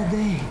kalsada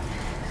eh.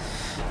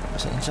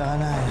 Pasensya ka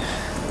na eh.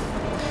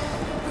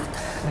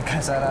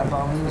 Nagkasara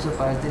pa kami sa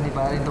party ni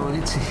Paring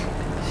Tolitz eh.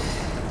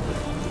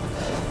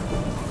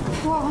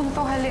 Kuha ko na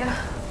to, hali ah.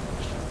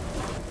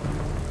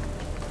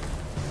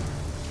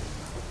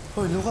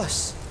 Hoy,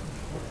 Lucas.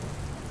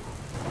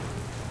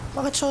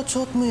 Bakit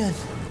suot-suot mo yan?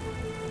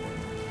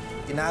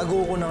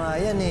 Tinago ko na nga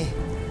yan eh.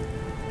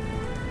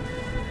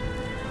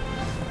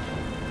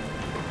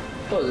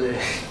 Tol eh.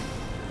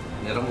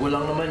 Meron ko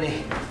lang naman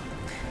eh.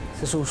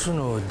 Sa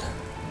susunod,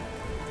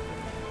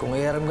 kung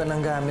iaram ka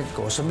ng gamit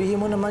ko, sabihin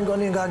mo naman kung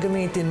ano yung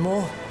gagamitin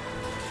mo.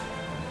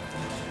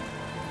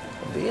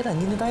 Pabira,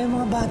 hindi na tayo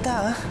mga bata,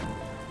 ah.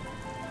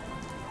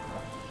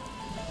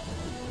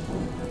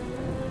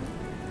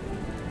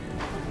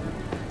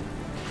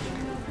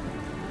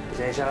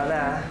 Pasensya ka na,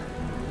 ah.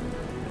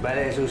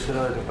 Bale,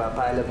 susunod,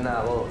 magpapaalam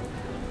na ako.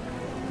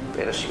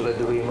 Pero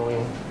siguraduhin mo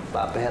yung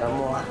papahiram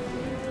mo, ah.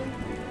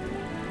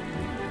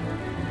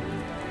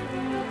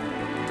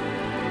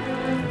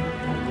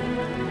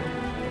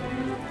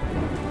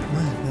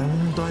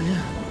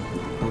 Tolya,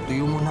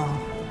 tutuyo mo na ako.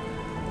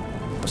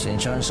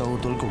 Pasensya ka sa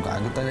utol ko,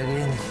 gago talaga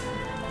yan eh.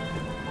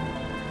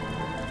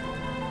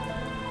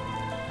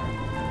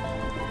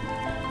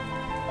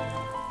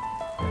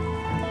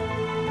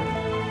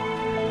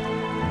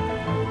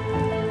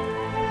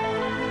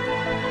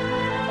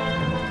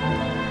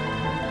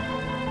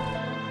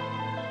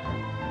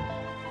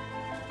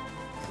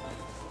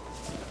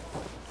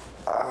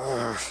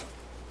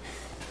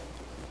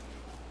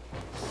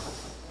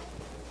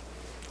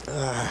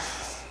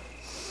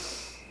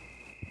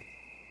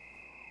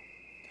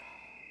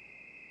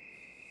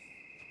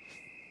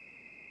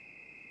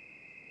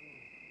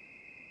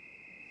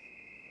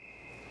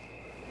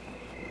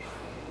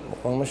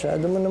 Mukhang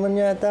masyado mo naman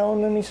yata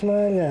akong na-miss,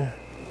 mahal, ah.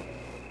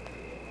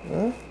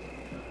 Huh?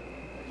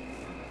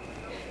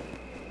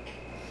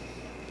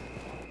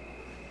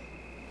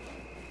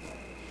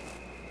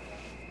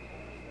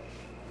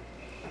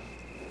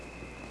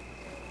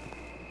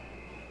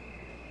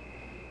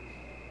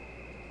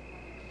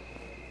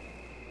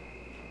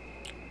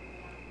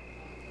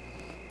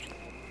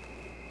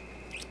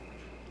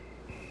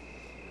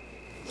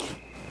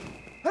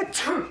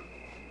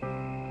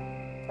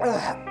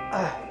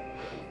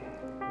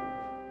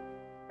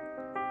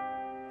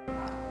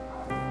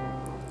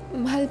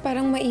 Mahal,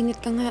 parang mainit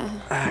ka nga.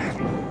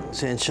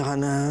 Sensya ka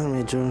na.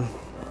 Medyo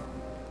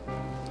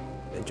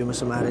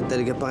masama rin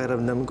talaga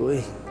pakiramdam ko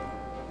eh.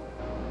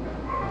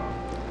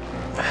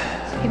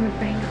 Sige,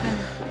 magpahinga ka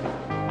na.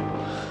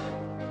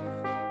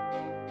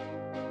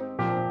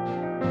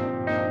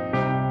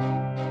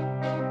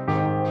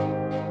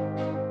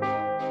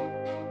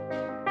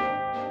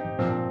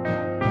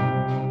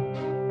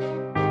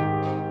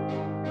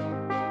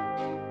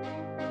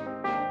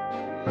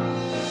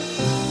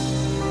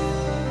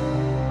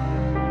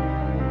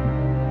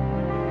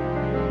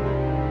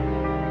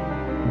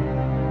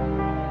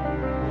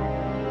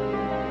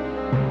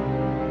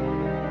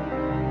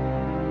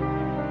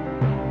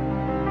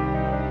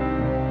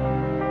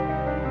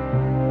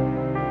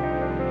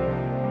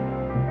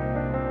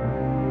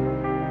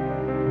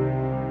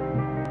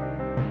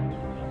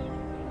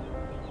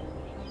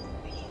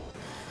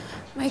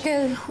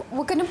 Michael,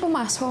 huwag ka nang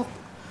pumasok.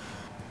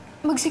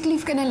 Mag-sick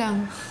leave ka na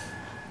lang.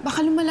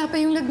 Baka lumala pa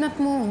yung lagnat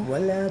mo.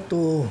 Wala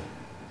to.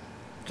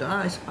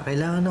 Tsaka,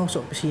 kailangan ako sa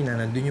opisina.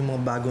 Nandun yung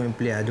mga bagong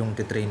empleyadong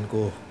titrain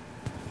ko.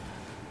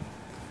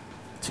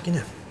 Sige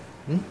na.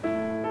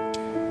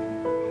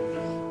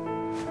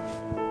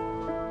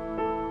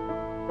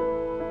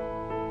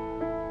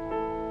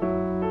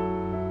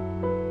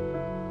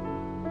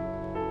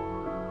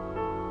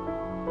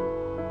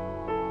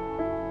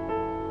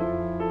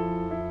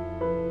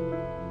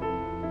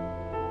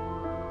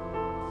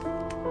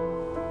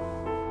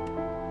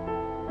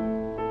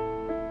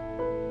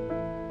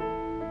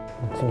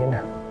 Sige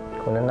na.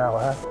 Kunan na ako,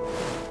 ha?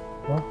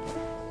 Huh?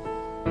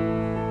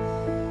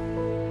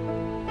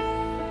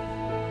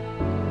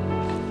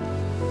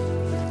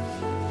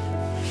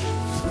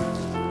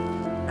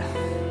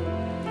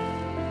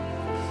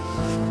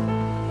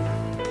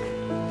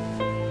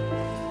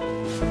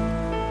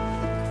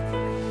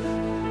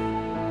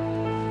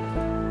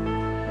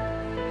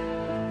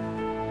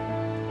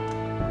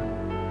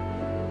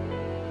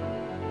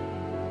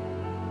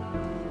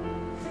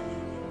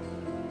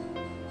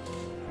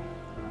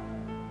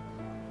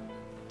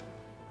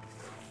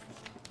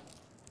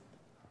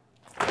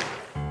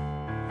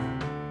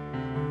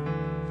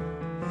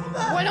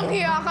 Walang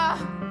hiya ka!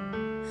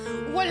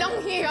 Walang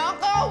hiya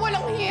ka!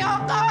 Walang hiya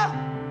ka!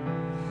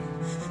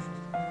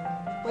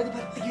 Pwede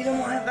ba tigilan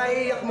mo kaya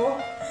kaiiyak mo?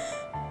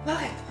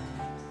 Bakit?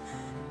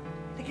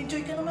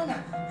 Nag-enjoy ka naman, ha?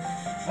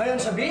 Ngayon,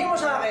 sabihin mo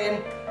sa akin,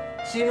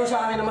 sino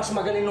sa akin na mas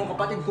magaling ng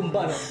kapatid kong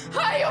ba, no?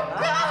 Hayop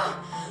ka!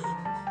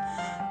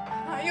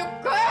 Hayop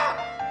ka!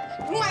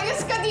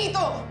 Lumayas ka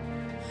dito!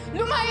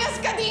 Lumayas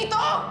ka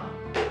dito!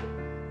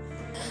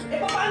 Eh,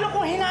 paano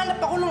kung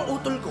hinanap ako ng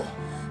utol ko?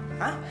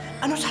 Ha?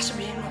 Ano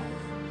sasabihin mo?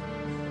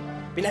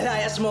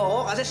 Pinalayas mo ako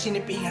kasi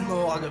sinipingan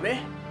mo ako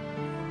kagabi?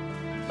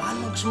 Baka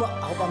naman gusto mo,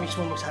 ako pa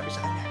mismo magsabi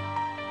sa kanya.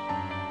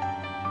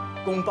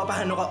 Kung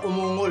paano ka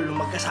umungol nung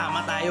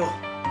magkasama tayo.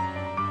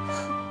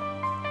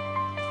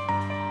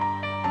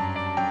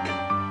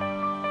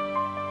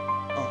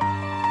 Oh.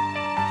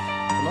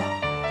 Diba?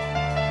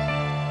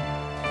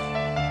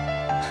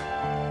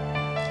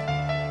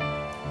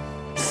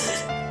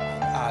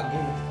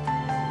 Agong.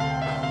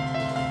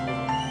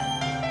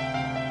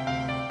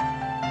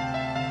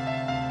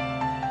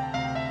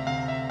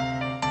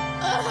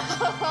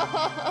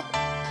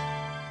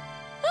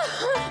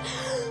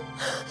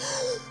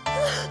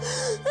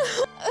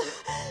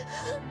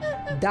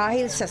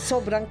 Dahil sa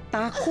sobrang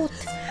takot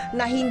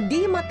na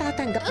hindi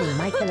matatanggap ni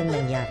Michael ang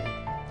nangyari,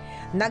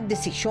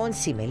 nagdesisyon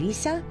si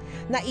Melissa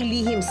na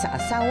ilihim sa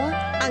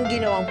asawa ang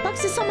ginawang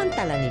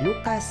pagsasamantala ni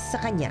Lucas sa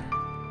kanya.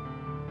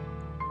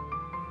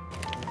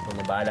 Ikaw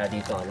na bahala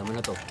dito. Alam mo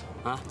na to.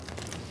 Ha?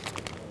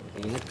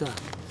 Ingat ka.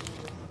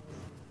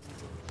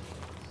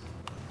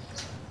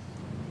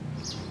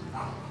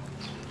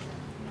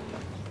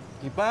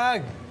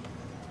 Ipag!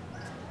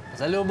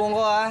 Pasalubong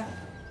ko, ha?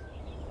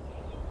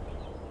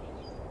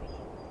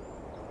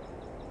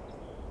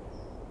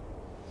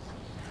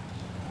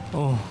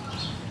 Oh,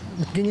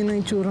 ba't ganyan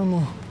ang itsura mo?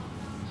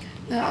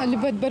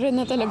 Naalibad-bara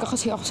na talaga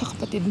kasi ako sa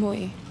kapatid mo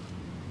eh.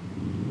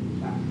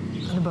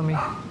 Ano ba, may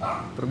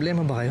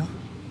problema ba kayo?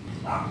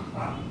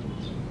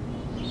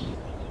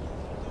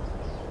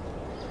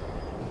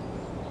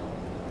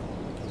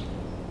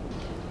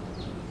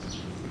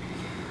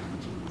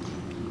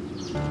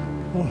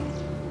 Oh.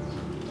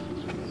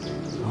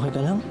 Okay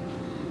ka lang?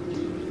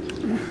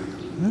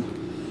 Huh?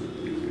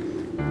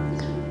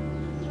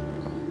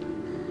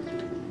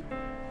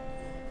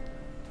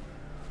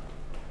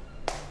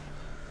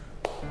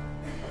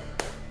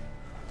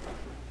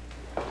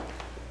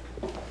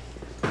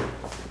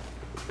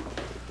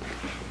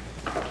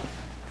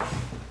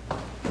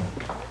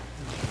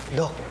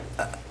 Dok,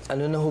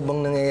 ano na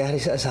hubang nangyayari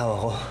sa asawa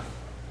ko?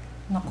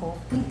 Nako,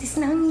 buntis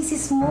na ang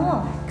misis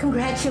mo.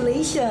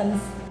 Congratulations!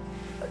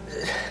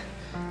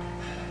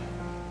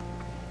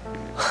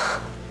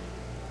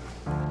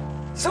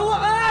 Sa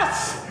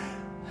wakas!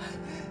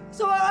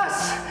 Sa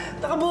wakas!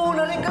 Nakabuo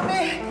na rin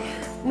kami!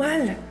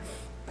 Mahal,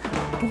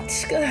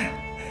 buntis ka.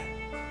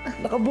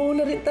 Nakabuo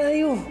na rin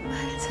tayo.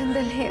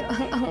 Sandali,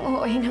 ang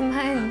OA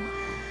naman.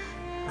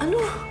 Ano?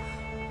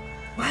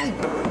 Mahal,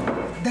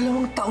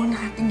 2 taon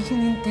natin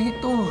hinintay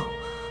ito.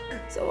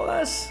 Sa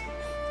wakas,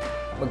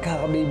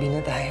 magkaka-baby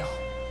na tayo.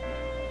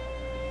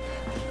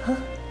 Ha?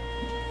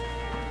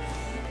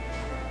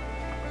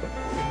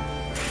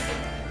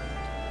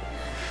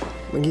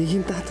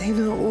 Magiging tatay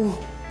na ako.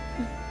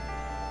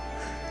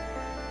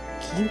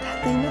 Magiging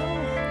tatay na ako.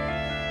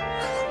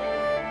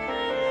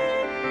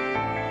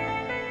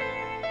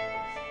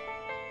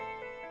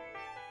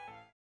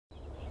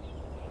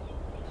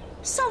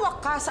 Sa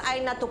wakas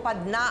ay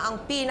natupad na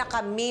ang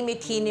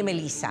pinakamimithi ni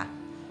Melissa.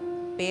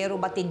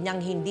 Pero batid niyang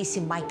hindi si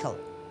Michael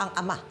ang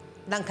ama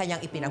ng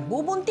kanyang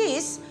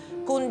ipinagbubuntis,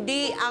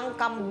 kundi ang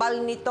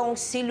kambal nitong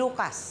si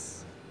Lucas.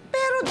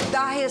 Pero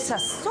dahil sa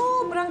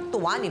sobrang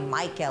tuwa ni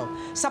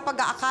Michael sa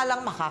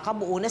pag-aakalang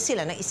makakabuo na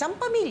sila ng isang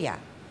pamilya,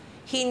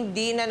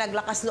 hindi na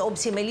naglakas loob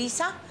si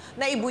Melissa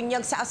na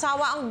ibunyag sa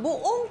asawa ang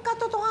buong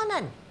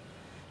katotohanan.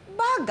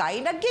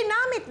 Bagay na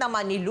ginamit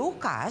naman ni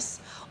Lucas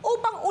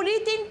upang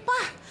ulitin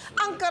pa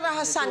ang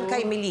karahasan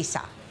kay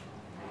Melissa.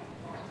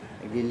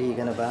 Nagbili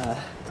ka na ba, ha?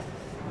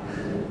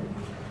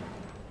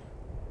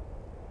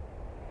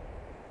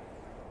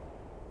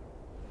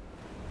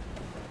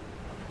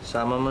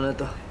 Sama mo na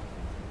to.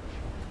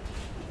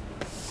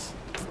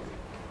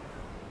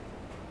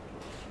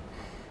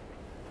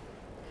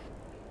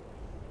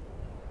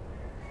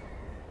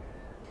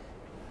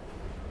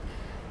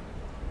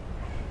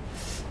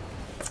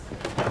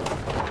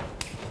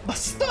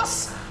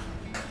 Bastos!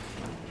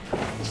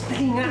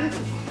 Dali nga!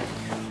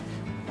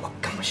 Huwag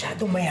ka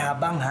masyadong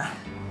mayabang, ha?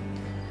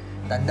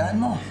 Tandaan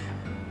mo,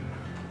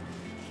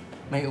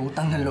 may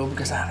utang na loob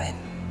ka sa akin.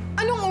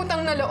 Anong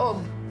utang na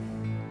loob?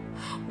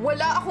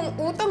 Wala akong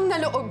utang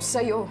na loob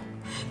sa'yo.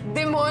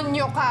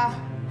 Demonyo ka!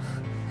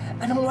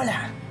 Anong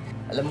wala?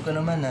 Alam ko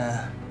naman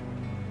na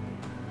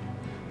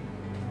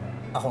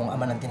ako ang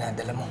ama ng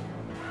tinadala mo.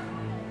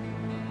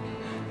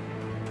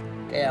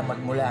 Kaya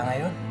magmula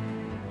ngayon,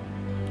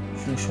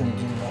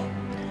 susundin mo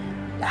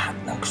lahat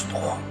ng gusto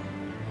ko.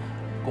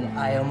 Kung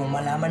ayaw mong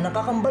malaman ng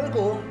kakambal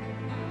ko,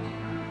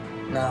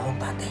 na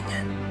akong tatay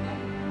niyan.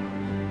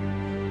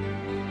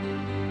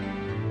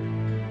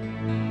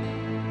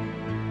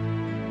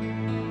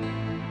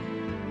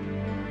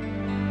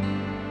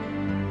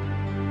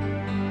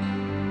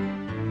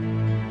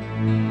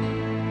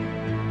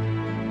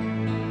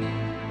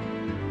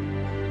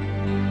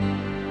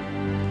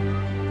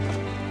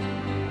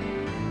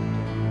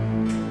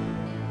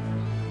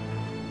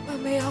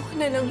 Mamaya ako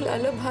na lang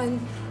lalabhan.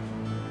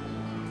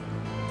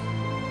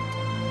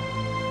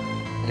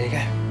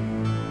 Halika.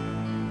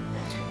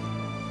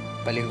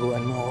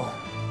 Paliguan mo ako.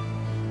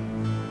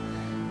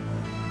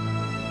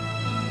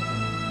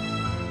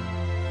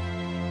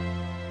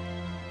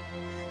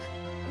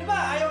 Ano ba?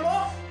 Ayaw mo?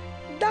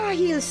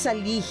 Dahil sa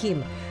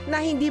lihim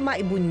na hindi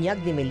maibunyag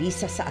ni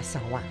Melissa sa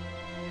asawa,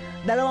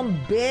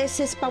 2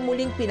 beses pa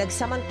muling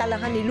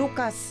pinagsamantalahan ni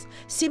Lucas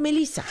si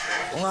Melissa.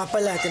 O nga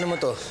pala, tinan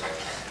mo to.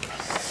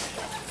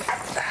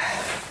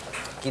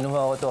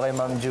 Kinuha ko to kay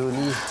Ma'am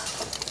Julie.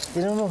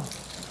 Tinan mo.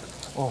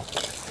 Oh,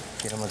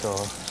 tinan mo to.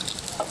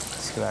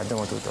 Sigurado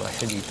matutuwa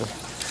siya dito.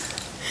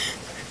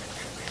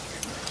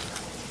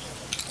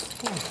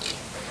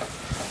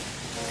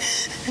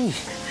 Uy.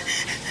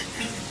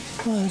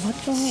 Mahal, ba't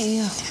ka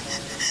umiiyak?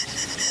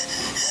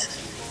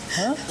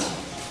 Ha?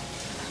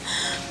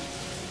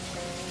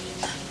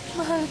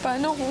 Mahal,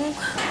 paano kung...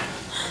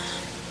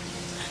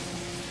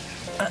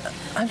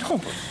 Ano?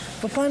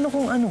 Paano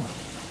kung ano?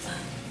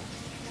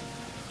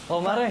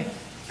 Oh, Mare.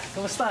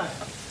 Kamusta?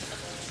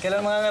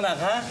 Kailan mga anak,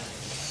 ha?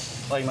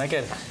 Oy,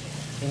 Michael.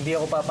 Hindi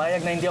ako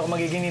papayag na hindi ako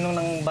magiging ninong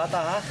ng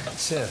bata, ha?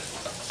 Sir,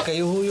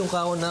 kayo ho yung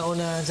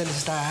kauna-unahan sa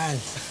listahan.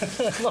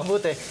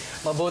 Mabuti.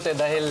 Mabuti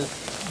dahil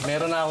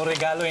meron na akong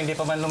regalo, hindi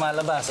pa man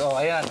lumalabas. Oh,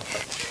 ayan.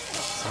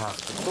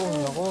 Sakto to,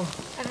 ako.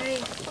 Aray.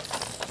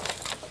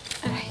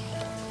 Aray.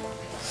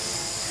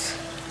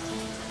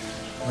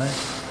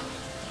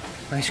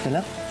 Ayos ka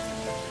lang?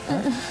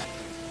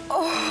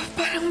 Oh,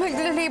 parang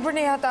magla-labor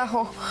na yata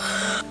ako.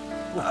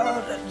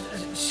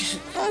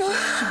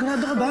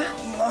 Sigurado ka ba?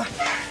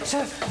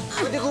 Sir,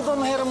 pwede ko ba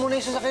mahiram muna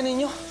yung sasakyan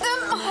ninyo?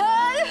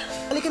 Mahal!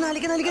 Halika na.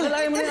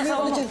 Alalayan mo na yung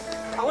asawa mo.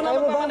 Ako na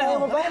magpapana. Ayaw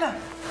mo ba?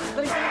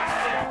 Dali ka.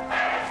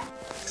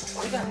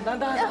 Halika,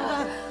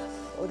 dahan-dahan.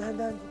 O,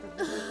 dahan-dahan.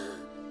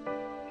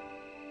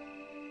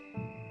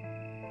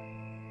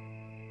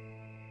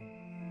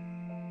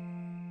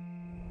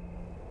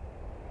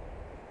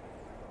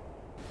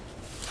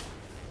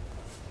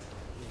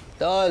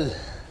 Tol,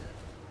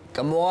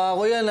 kamukha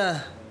ko yan,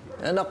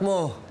 anak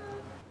mo.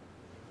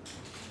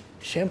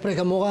 Siyempre,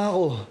 kamukha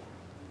ko.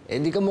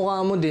 Eh, di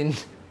kamukha mo din.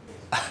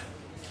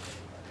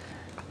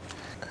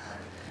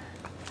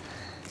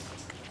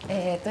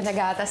 Eto,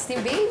 nagatas ni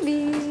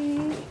baby.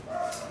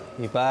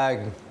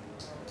 Ipag.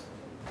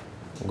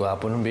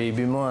 Gwapo ng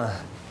baby mo,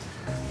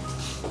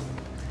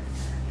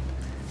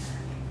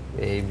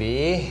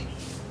 Baby,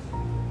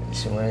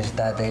 gusto mo na si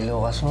Tatay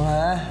Lucas mo,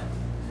 ha?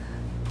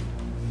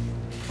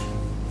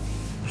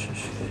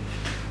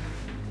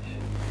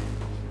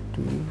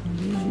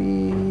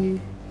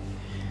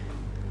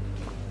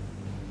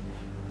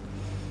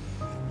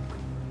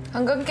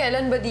 Hanggang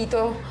kailan ba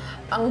dito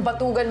ang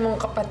batugan mong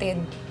kapatid?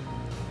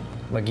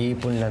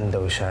 Mag-iipon lang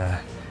daw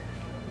siya.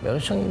 Meron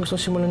siyang gusto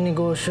simulan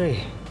negosyo eh.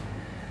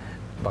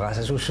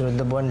 Baka sa susunod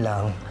na buwan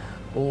lang,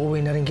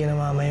 uuwi na rin kina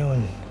mama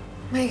yun.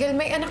 Michael,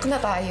 may anak na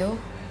tayo.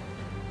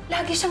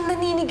 Lagi siyang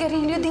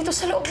naninigarilyo dito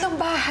sa loob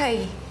ng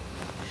bahay.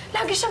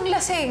 Lagi siyang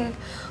lasing.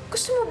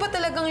 Gusto mo ba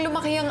talagang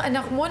lumaki ang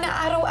anak mo na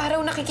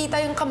araw-araw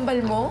nakikita yung kambal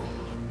mo?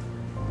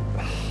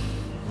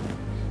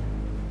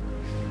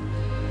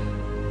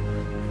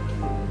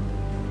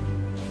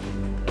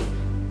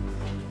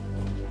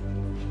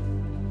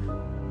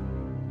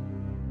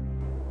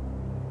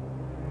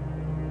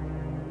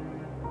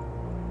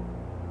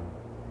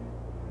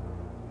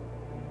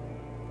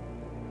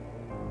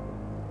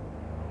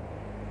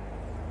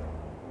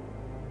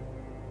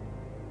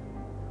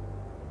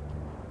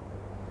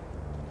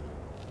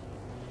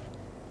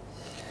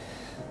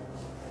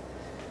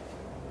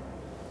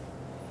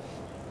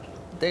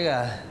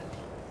 Teka,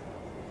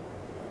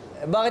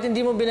 bakit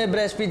hindi mo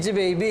bine-breastfeed si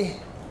baby?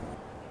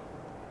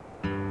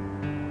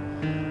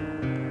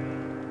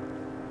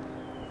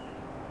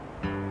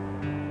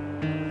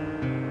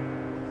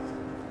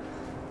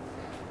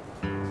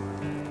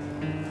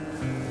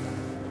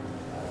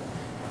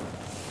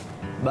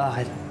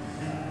 Bakit?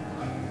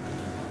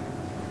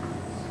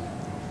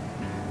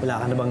 Wala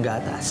ka na bang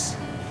gatas?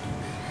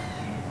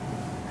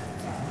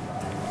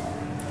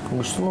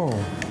 Kung gusto mo,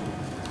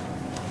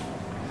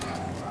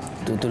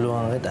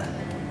 tutulungan kita.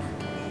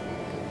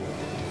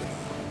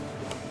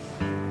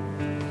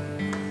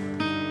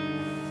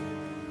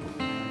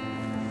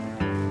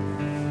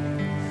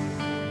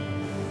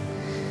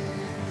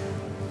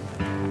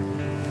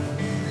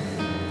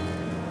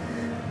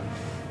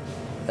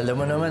 Alam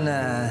mo naman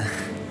na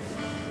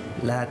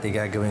lahat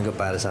gagawin ko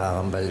para sa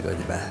kakambal ko,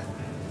 di ba?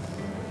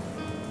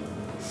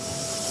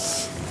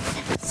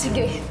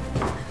 Sige.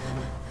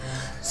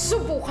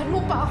 Subukan mo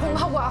pa akong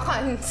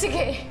hawakan.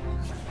 Sige.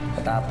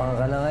 Matapang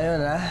ka na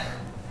ngayon, ha?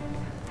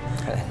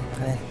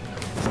 Kain.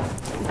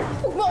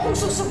 Huwag mo akong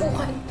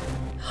susubukan.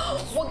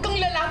 Huwag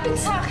kang lalapit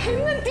sa akin.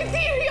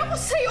 Nandidiri ako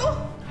sa'yo.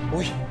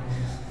 Uy!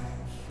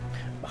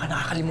 Baka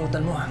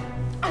nakakalimutan mo, ha?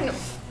 Ano?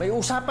 May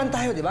usapan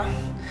tayo, di ba?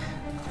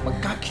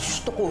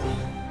 Magkakisto ko,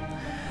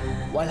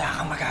 wala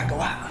kang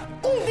magagawa.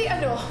 Kung di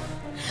ano,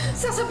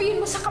 sasabihin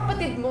mo sa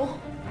kapatid mo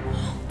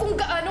kung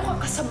gaano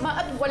ka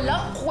kasama at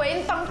walang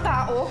kwentang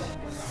tao.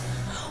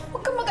 Huwag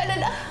kang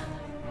mag-alala.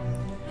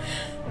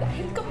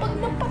 Dahil kapag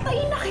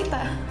napatay na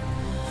kita,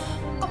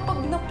 kapag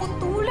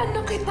naputulan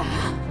na kita,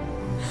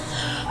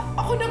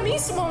 ako na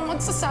mismo ang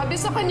magsasabi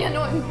sa kanya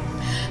noon.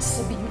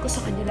 Sasabihin ko sa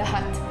kanya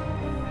lahat.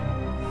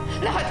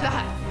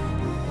 Lahat-lahat.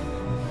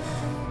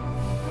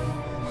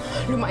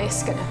 Lumayas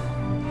ka na.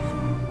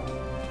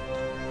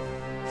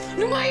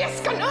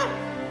 Lumayas ka na!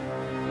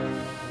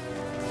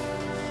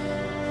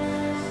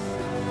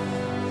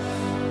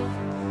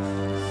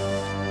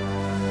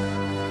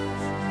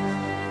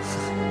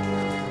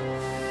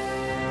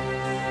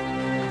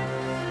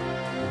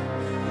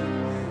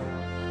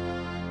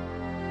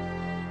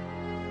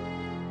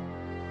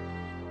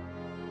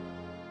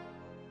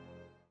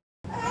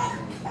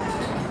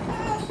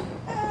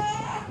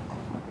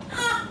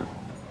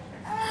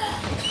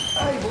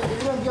 Ay, buti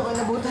naman, di ako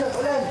nabutan ng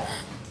ulan.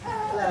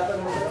 Wala pa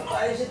naman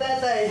tayo si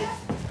tatay.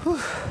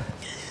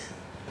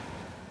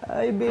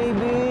 Ay,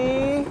 baby!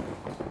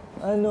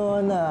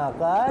 Ano, anak,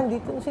 ha?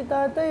 Dito na si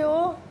tatay,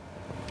 oh.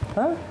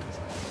 Ha?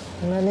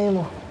 Ang nanay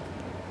mo.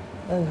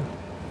 Ano?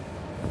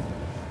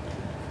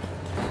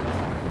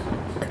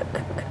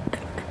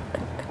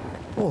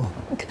 Oh,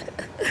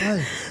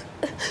 ay.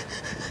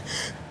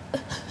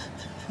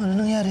 Ano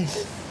nangyari?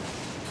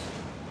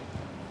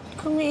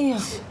 Ikaw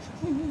umiiyak.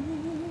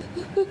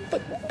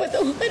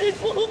 Patawarin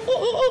mo ako.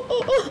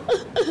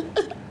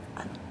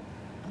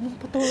 Anong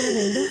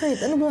patawarin? Bakit?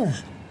 Ano ba?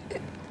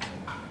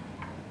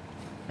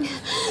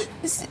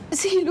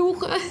 Si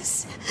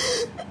Lucas.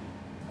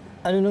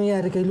 Ano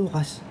nangyari kay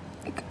Lucas?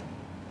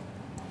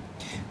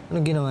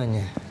 Anong ginawa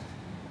niya?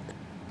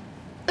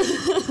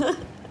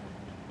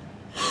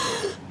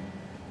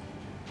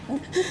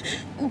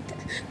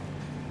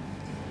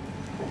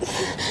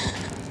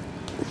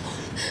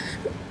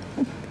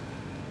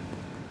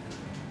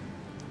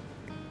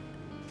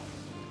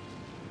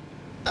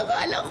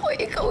 Akala ko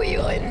ikaw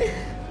yun.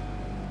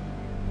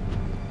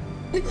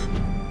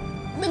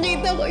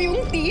 Nakita ko yung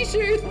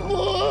t-shirt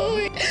mo.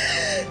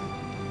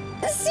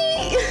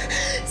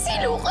 Si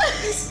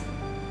Lucas.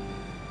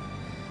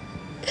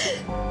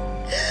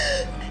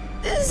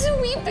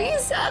 Sumiping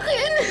sa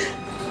akin.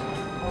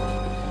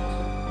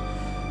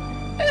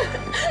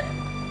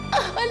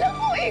 Akala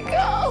ko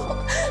ikaw.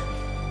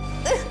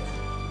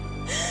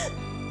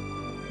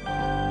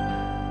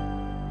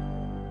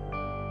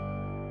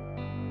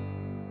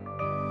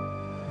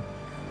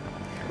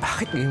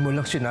 Bakit ngayon mo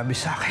lang sinabi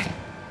sa akin?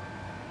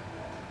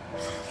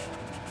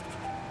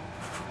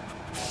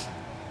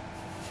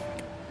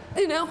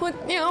 Tinakot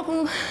niya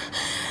akong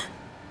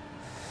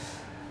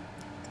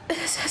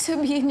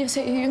sasabihin niya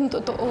sa iyo yung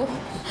totoo.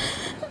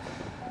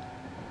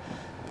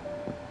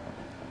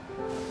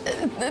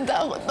 na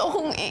takot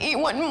akong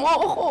iiwan mo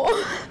ako.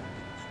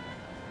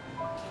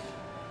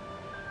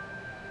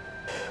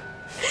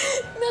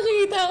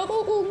 Nakita ko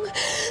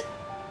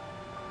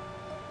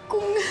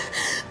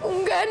kung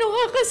gaano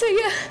ka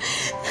kasaya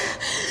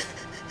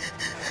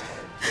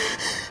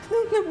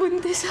nung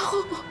nabuntis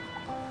ako.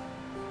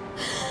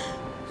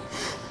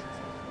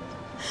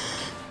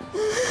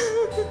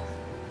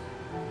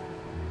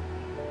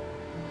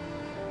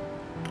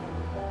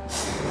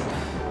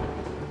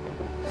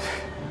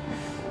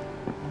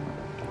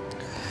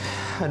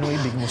 Ano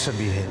ibig mo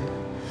sabihin?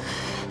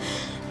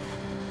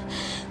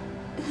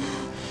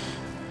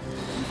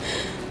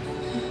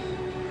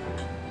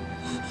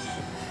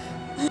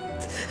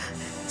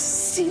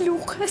 Si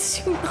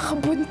Lucas yung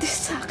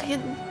nakabuntis sa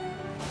akin.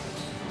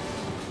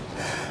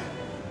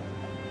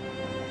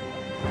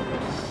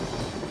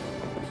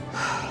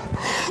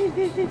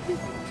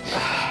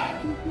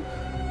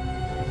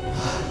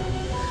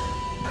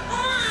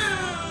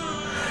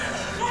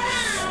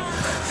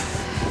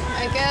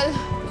 Michael!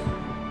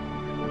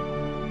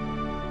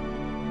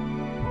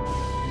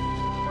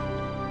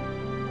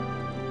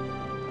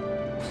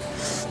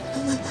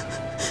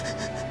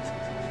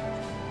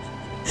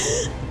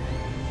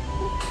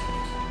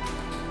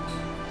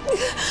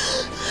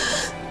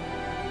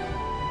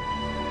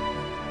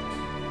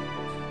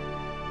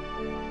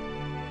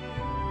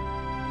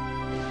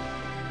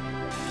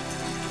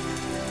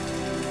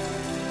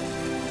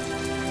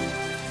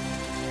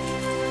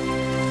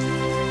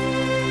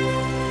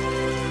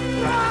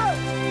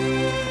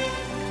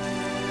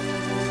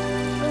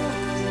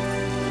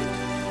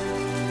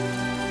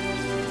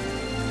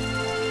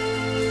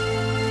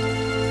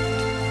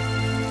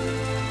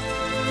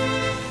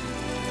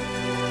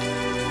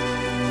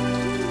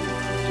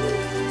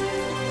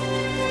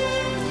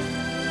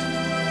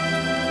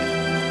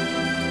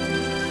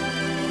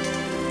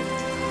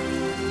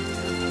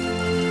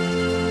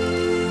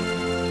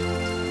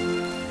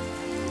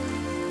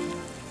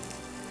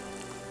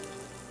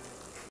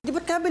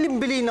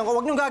 Bilim-bilin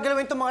ako. Huwag niyong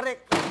gagalawin itong mga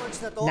records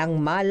na to. Nang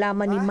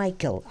malaman ni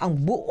Michael ang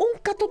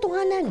buong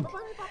katotohanan,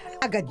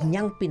 agad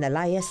niyang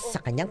pinalayas sa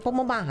kanyang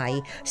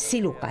pamamahay si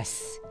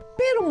Lucas.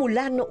 Pero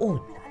mula noon,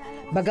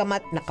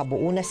 bagamat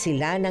nakabuo na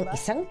sila ng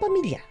isang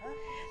pamilya,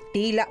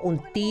 tila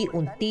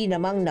unti-unti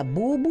namang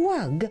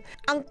nabubuwag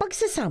ang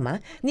pagsasama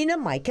ni na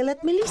Michael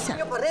at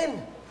Melissa. Kaya pa rin.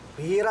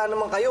 Bihira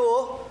naman kayo,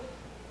 oh.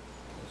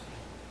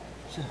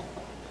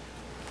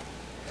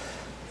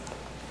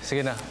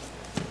 Sige na.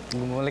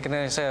 Bumalik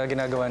na sa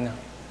ginagawa niya.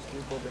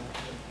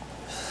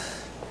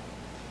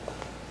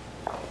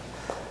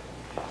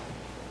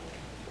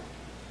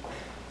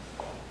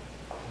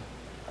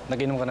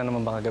 Nag-inom ka na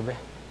naman ba kagabi?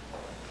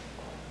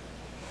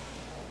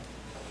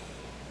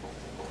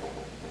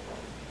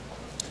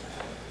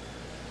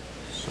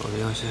 Sorry,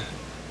 sir.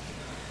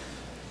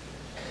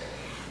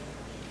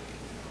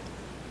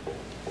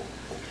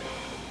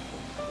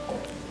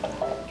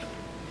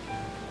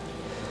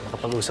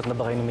 Nakapag-usap na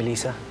ba kayo ni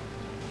Melissa?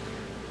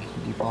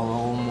 Hindi pa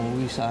ako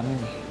umuwi sa amin.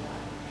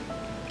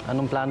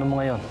 Anong plano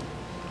mo ngayon?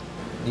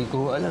 Hindi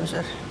ko alam,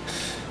 sir.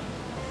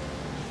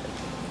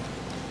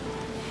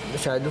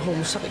 Masyado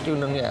kong masakit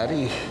yung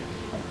nangyari.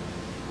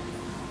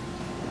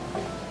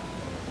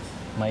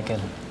 Michael,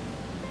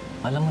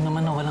 alam mo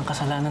naman na walang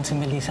kasalanan si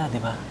Melissa,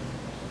 di ba?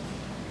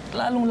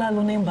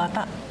 Lalong-lalo na yung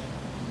bata.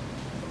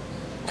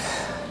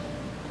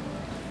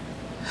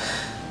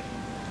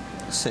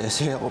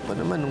 Saya-saya ko pa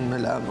naman nung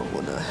nalaman ko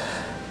na.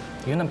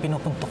 Yun ang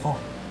pinupunto ko.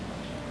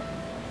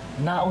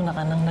 Nauna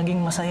ka nang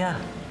naging masaya.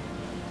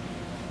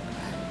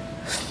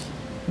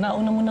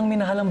 Nauna mo nang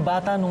minahal ang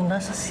bata nung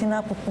nasa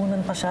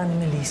sinapupunan pa siya ni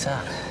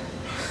Melissa.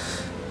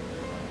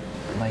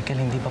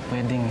 Michael, hindi ba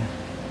pwedeng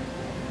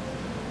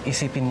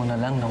isipin mo na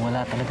lang na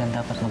wala talagang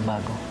dapat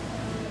magbago?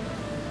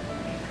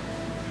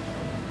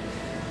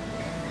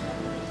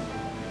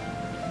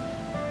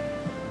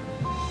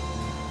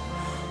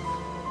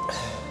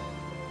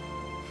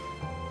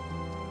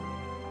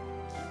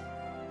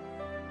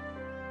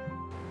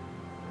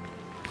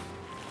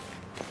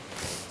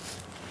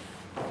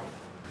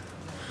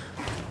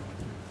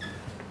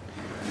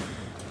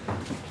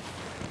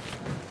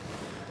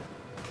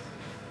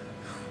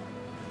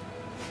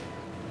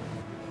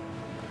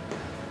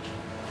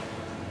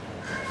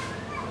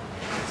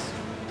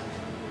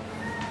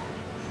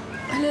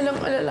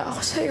 Alalang-alala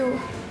ako sa'yo.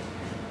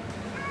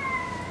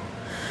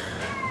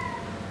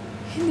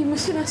 Hindi mo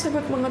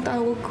sinasagot mga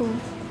tawag ko.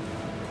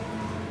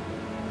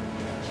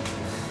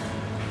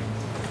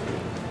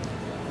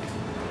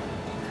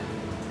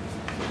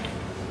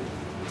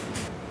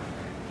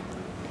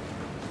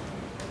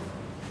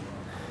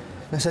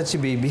 Nasaan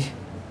si baby?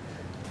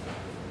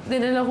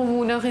 Dinala ko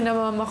muna kina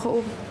mama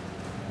ko.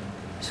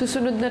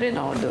 Susunod na rin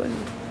ako doon.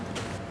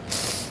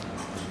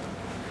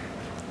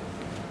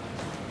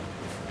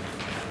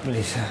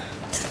 Melissa.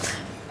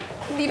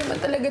 Hindi naman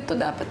talaga to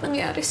dapat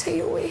nangyari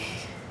sa'yo eh.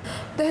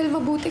 Dahil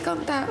mabuti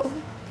kang tao.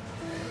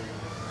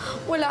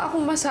 Wala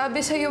akong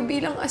masabi sa'yo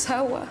bilang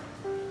asawa.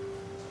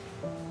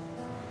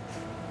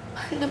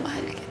 Mahal na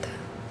mahal kita.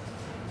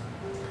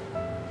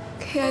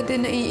 Kaya Kaya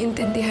din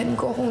naiintindihan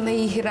ko kung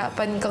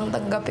nahihirapan kang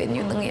tanggapin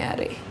yung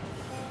nangyari.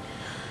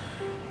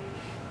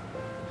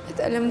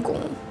 At alam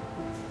kong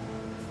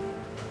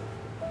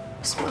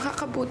mas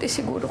makakabuti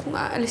siguro kung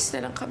aalis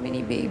na lang kami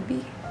ni Baby.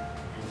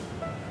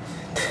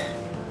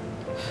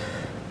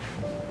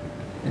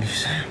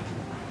 Lisa,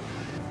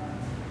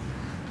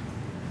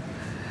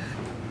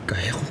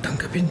 kaya kong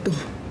tanggapin to.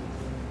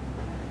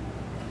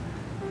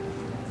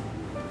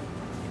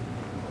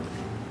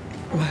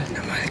 Mahal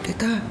na mahal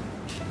kita.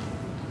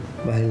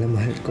 Mahal na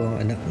mahal ko ang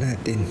anak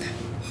natin.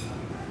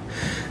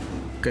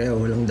 Kaya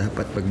walang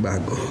dapat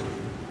magbago.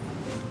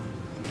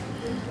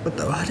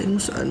 Patawarin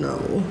mo sana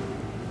ako.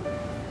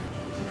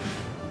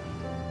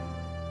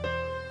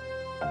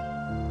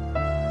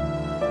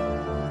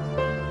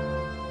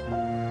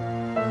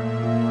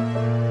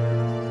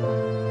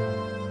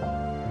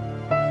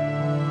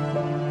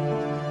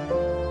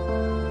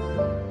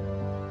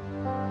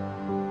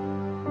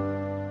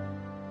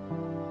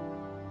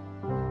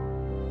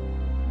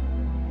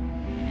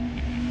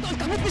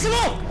 Bisa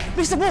mo!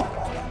 Bisa mo!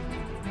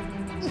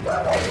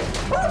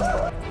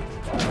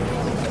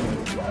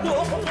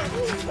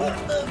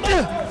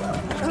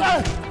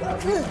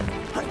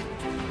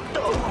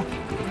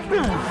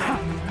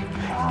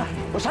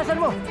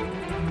 Usasan mo!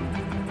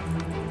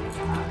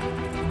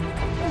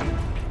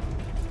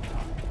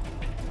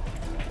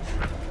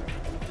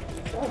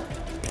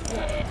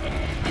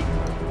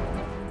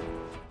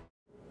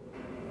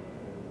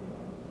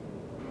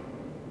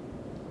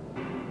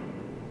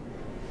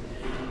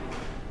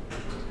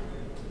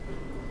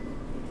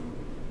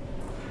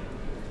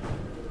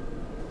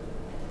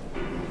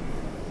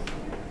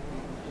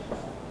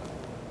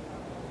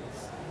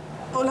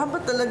 Wala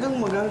ba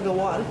talagang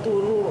magagawa ang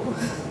turo?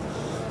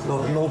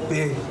 No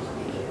bail.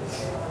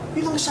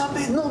 Yun ang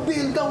sabi, no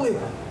bail daw eh.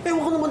 Ewan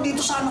ko naman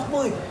dito sa anak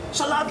mo eh.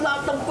 Sa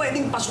lahat-lahat ng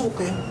pwedeng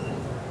pasukin.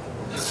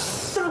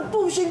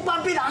 Tagbusing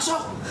pa ang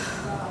pinasok!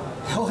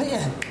 Okay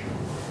yan.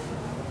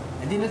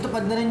 Hindi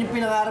natupad na rin yung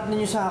pinangarap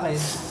ninyo sa akin.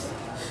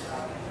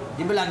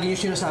 Di ba lagi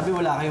yung sinasabi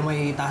wala kayong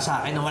makikita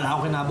sa akin na wala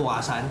akong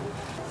kinabukasan?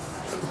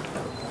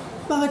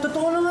 Bakit?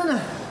 Totoo naman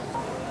ah.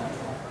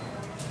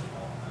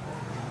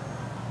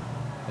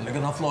 Talaga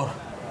na, Flor.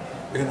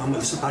 Bigyan na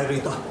umalis na tayo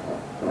rito.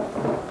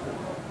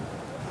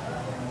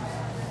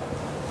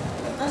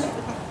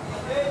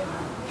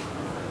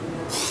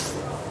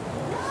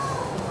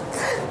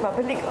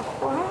 Babalik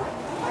ako, ha?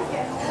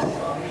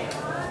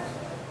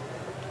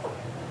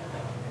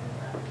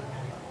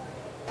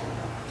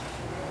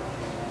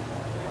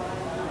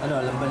 Ano,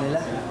 alam ba nila?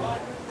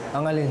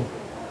 Ang alin?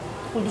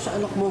 Kung doon sa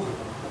anak mo.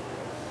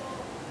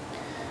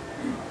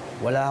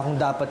 Wala akong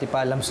dapat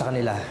ipaalam sa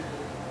kanila.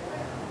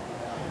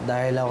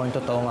 Dahil ako yung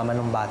totoong ama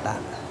ng bata.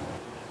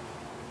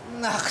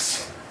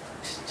 Naks!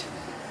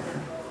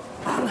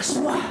 Angas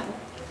mo ah!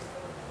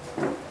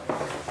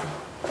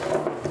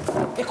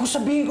 Eh kung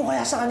sabihin ko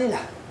kaya sa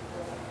kanila,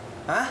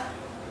 ha?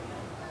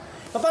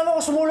 Paano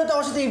kung sumulat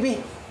ako sa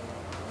TV?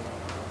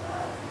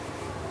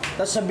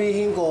 Tapos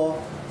sabihin ko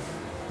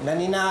na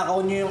ninakaw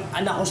niyo yung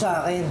anak ko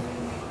sa akin.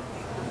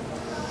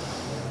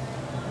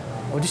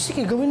 O di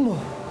sige, gawin mo.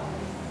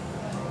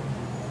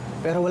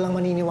 Pero walang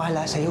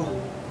maniniwala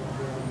sa'yo.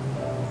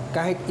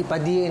 Kahit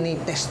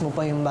ipa-DNA test mo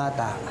pa yung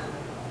bata,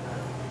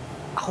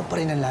 ako pa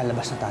rin ang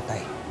lalabas na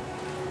tatay.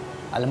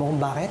 Alam mo kung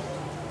bakit?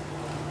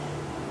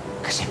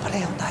 Kasi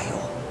pareho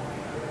tayo.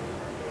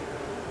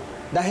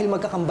 Dahil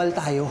magkakambal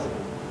tayo.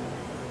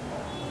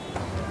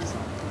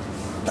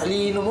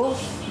 Talino mo.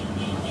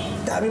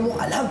 Dami mong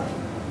alam.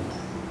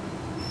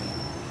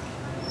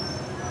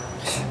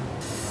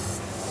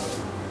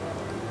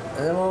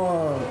 Alam mo,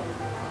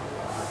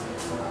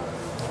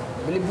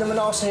 bilib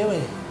naman ako sa'yo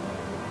eh.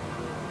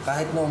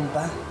 Kahit noon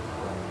pa.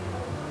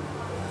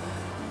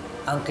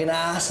 Ang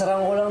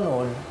kinaasaran ko lang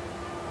noon,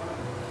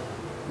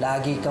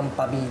 lagi kang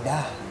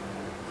pabida.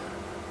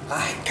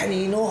 Kahit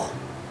kanino.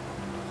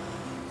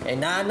 Kay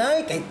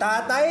nanay, kay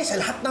tatay,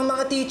 sa lahat ng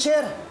mga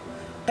teacher.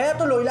 Kaya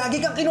tuloy, lagi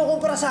kang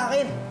kinukumpara sa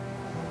akin.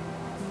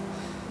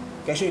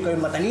 Kasi ikaw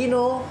yung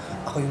matalino,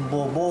 ako yung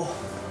bobo.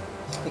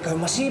 Ikaw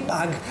yung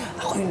masipag,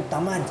 ako yung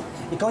tamad.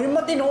 Ikaw yung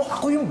matino,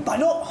 ako yung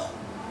balo.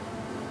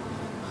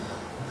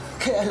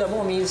 Kaya alam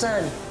mo,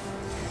 minsan,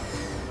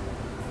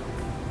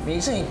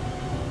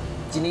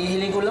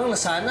 sinihiling ko lang na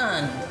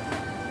sana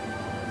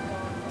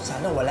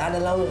wala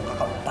na lang akong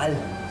kakampal.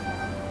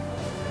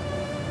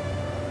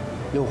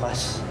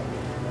 Lucas,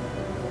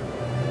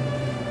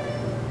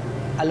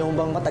 alam mo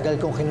bang matagal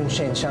kong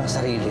kinonsyensya ang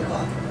sarili ko?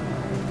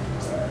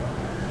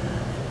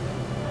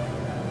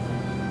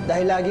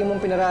 Dahil lagi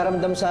mong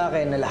pinararamdam sa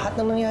akin na lahat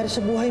ng nangyari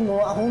sa buhay mo,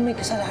 ako may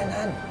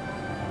kasalanan.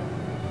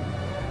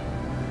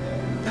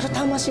 Pero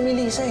tama si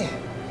Melissa eh.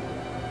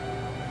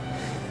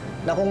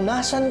 Na kung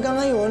nasan ka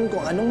ngayon,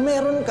 kung anong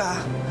meron ka,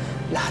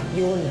 lahat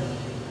yun.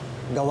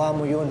 Gawa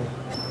mo yun.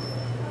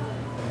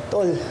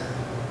 Tol,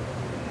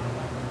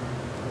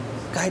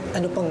 kahit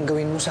ano pang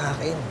gawin mo sa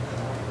akin,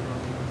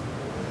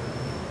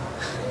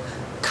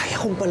 kaya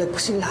kong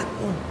palagpasin lahat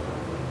yun.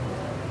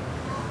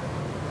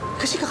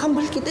 Kasi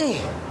kakambal kita eh.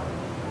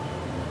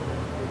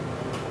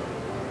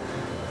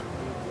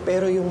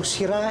 Pero yung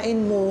sirain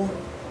mo,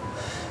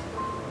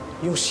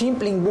 yung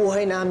simpleng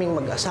buhay naming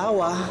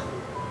mag-asawa,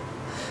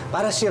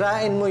 para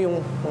sirain mo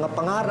yung mga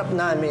pangarap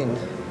namin,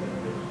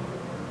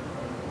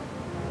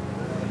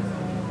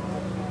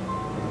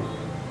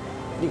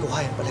 hindi ko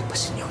kayang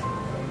palagpasin yun.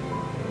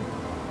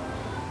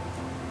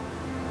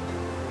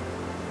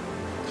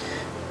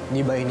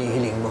 Hindi ba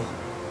inihiling mo?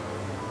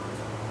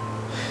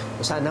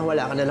 Sana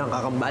wala ka na lang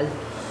kakambal.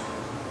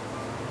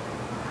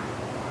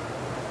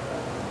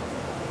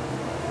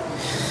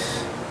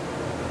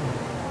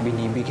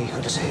 Binibigay ko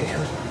na sa'yo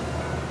yun.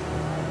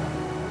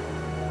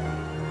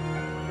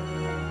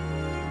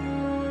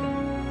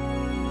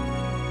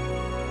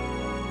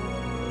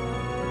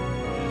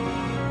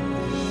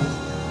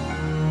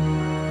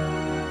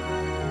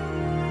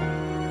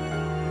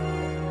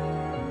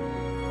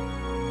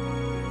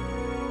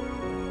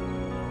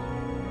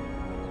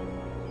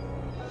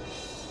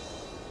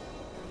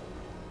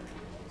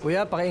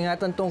 Kuya,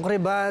 pakiingatan tong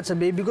crib at sa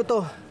baby ko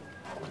to.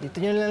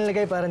 Dito nyo lang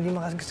nalagay para hindi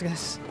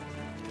makasgasgas.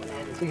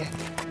 Sige.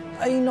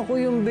 Ay,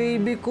 naku yung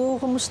baby ko.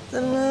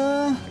 Kamusta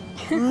na?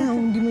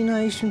 Hindi mo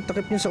inaayos yung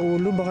takip niya sa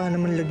ulo. Baka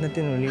naman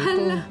lagnatin ulit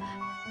ito.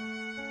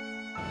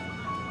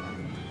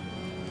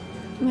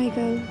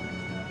 Michael,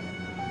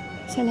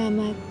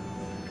 salamat.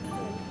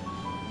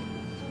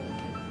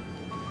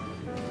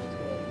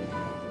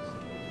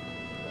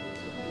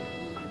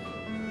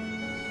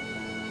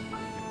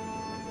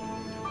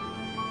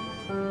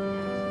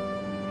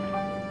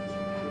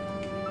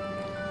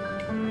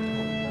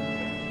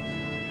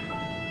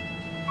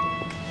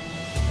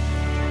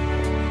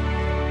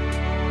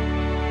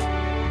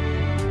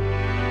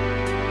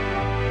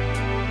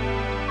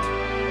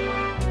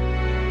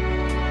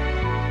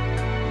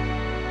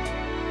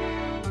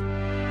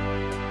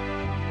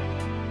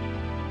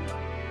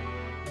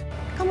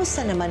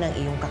 Kamusta naman ang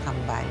iyong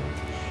kakambal?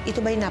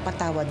 Ito ba'y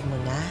napatawad mo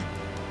na?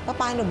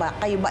 Paano ba?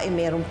 Kayo ba ay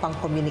meron pang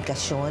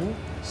komunikasyon?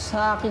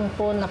 Sa akin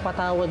po,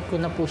 napatawad ko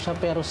na po siya,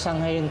 pero sa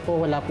ngayon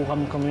po, wala po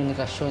kami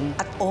komunikasyon.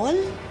 At all?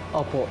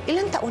 Opo.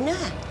 Ilang taon na?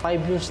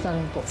 5 years na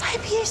rin po.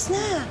 5 years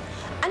na?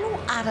 Anong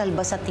aral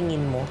ba sa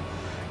tingin mo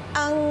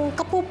ang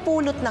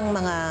kapupulot ng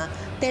mga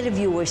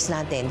televiewers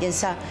natin yan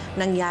sa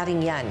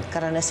nangyaring yan,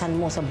 karanasan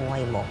mo sa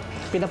buhay mo?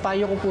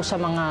 Pinapayo ko po sa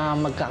mga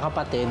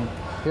magkakapatid,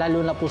 lalo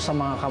na po sa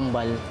mga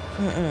kambal,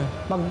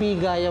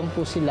 magbigayan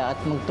po sila at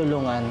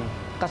magtulungan.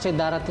 Kasi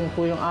darating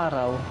po yung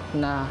araw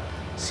na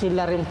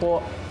sila rin po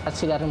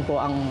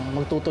ang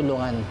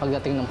magtutulungan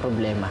pagdating ng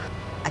problema.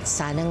 At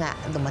sana nga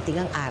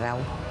dumating ang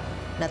araw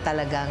na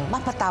talagang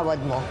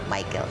mapatawad mo,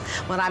 Michael.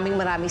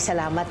 Maraming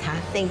salamat, ha?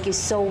 Thank you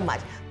so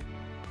much.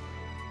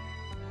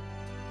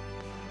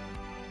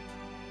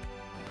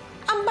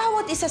 Ang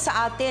bawat isa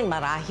sa atin,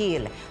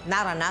 marahil,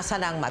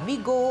 naranasan ang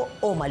mabigo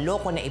o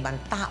maloko na ibang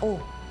tao.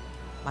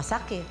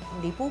 Masakit,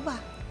 hindi po ba?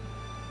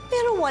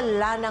 Pero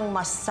wala nang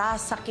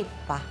masasakit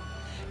pa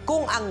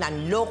kung ang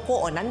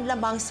nanloko o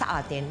nanlamang sa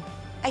atin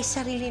ay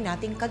sarili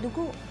nating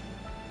kadugo.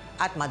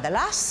 At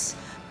madalas,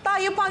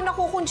 tayo pa ang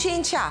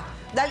nakukonsyensya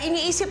dahil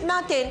iniisip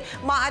natin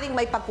maaaring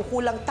may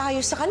pagkukulang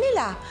tayo sa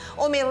kanila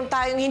o meron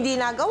tayong hindi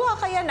nagawa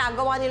kaya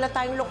nagawa nila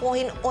tayong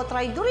lokohin o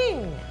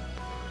traidorin.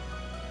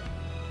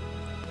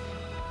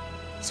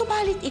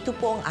 Subalit ito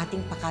po ang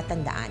ating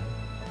pakatandaan,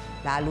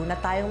 lalo na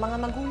tayong mga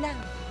magulang.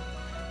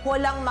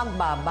 Walang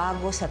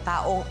magbabago sa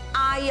taong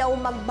ayaw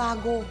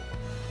magbago.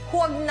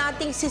 Huwag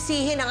nating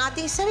sisihin ang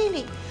ating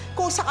sarili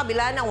kung sa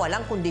kabila ng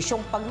walang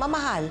kondisyong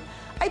pagmamahal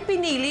ay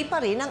pinili pa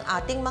rin ang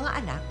ating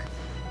mga anak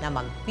na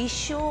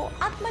magpisyo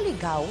at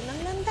maligaw ng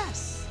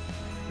landas.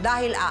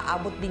 Dahil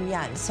aabot din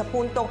yan sa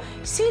puntong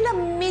sila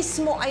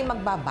mismo ay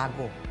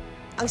magbabago.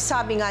 Ang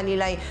sabi nga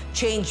nila ay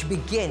change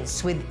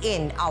begins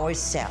within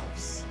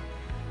ourselves.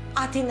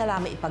 Atin na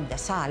lamang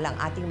ipagdasal ang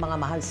ating mga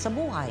mahal sa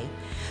buhay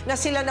na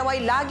sila naway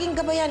laging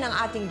gabayan ng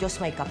ating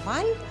Diyos may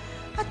kapal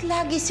at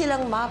lagi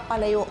silang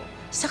mapalayo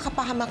sa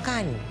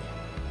kapahamakan.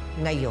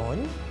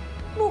 Ngayon,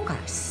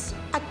 bukas,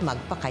 at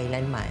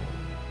magpakailanman.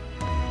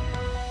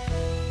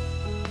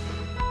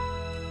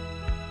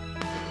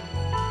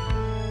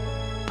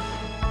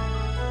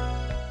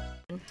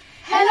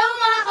 Hello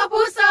mga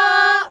kapuso!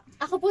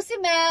 Ako po si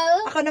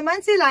Mel. Ako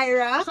naman si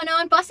Lyra. Ako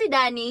naman po si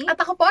Danny. At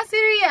ako po si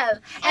Riel.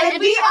 And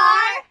we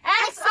are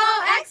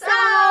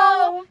XOXO!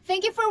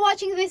 Thank you for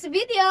watching this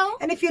video.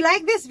 And if you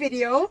like this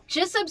video,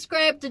 just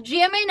subscribe to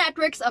GMA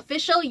Network's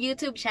official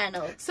YouTube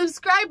channel.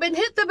 Subscribe and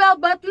hit the bell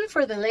button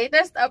for the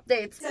latest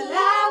updates.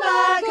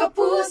 Salamat,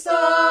 kapuso!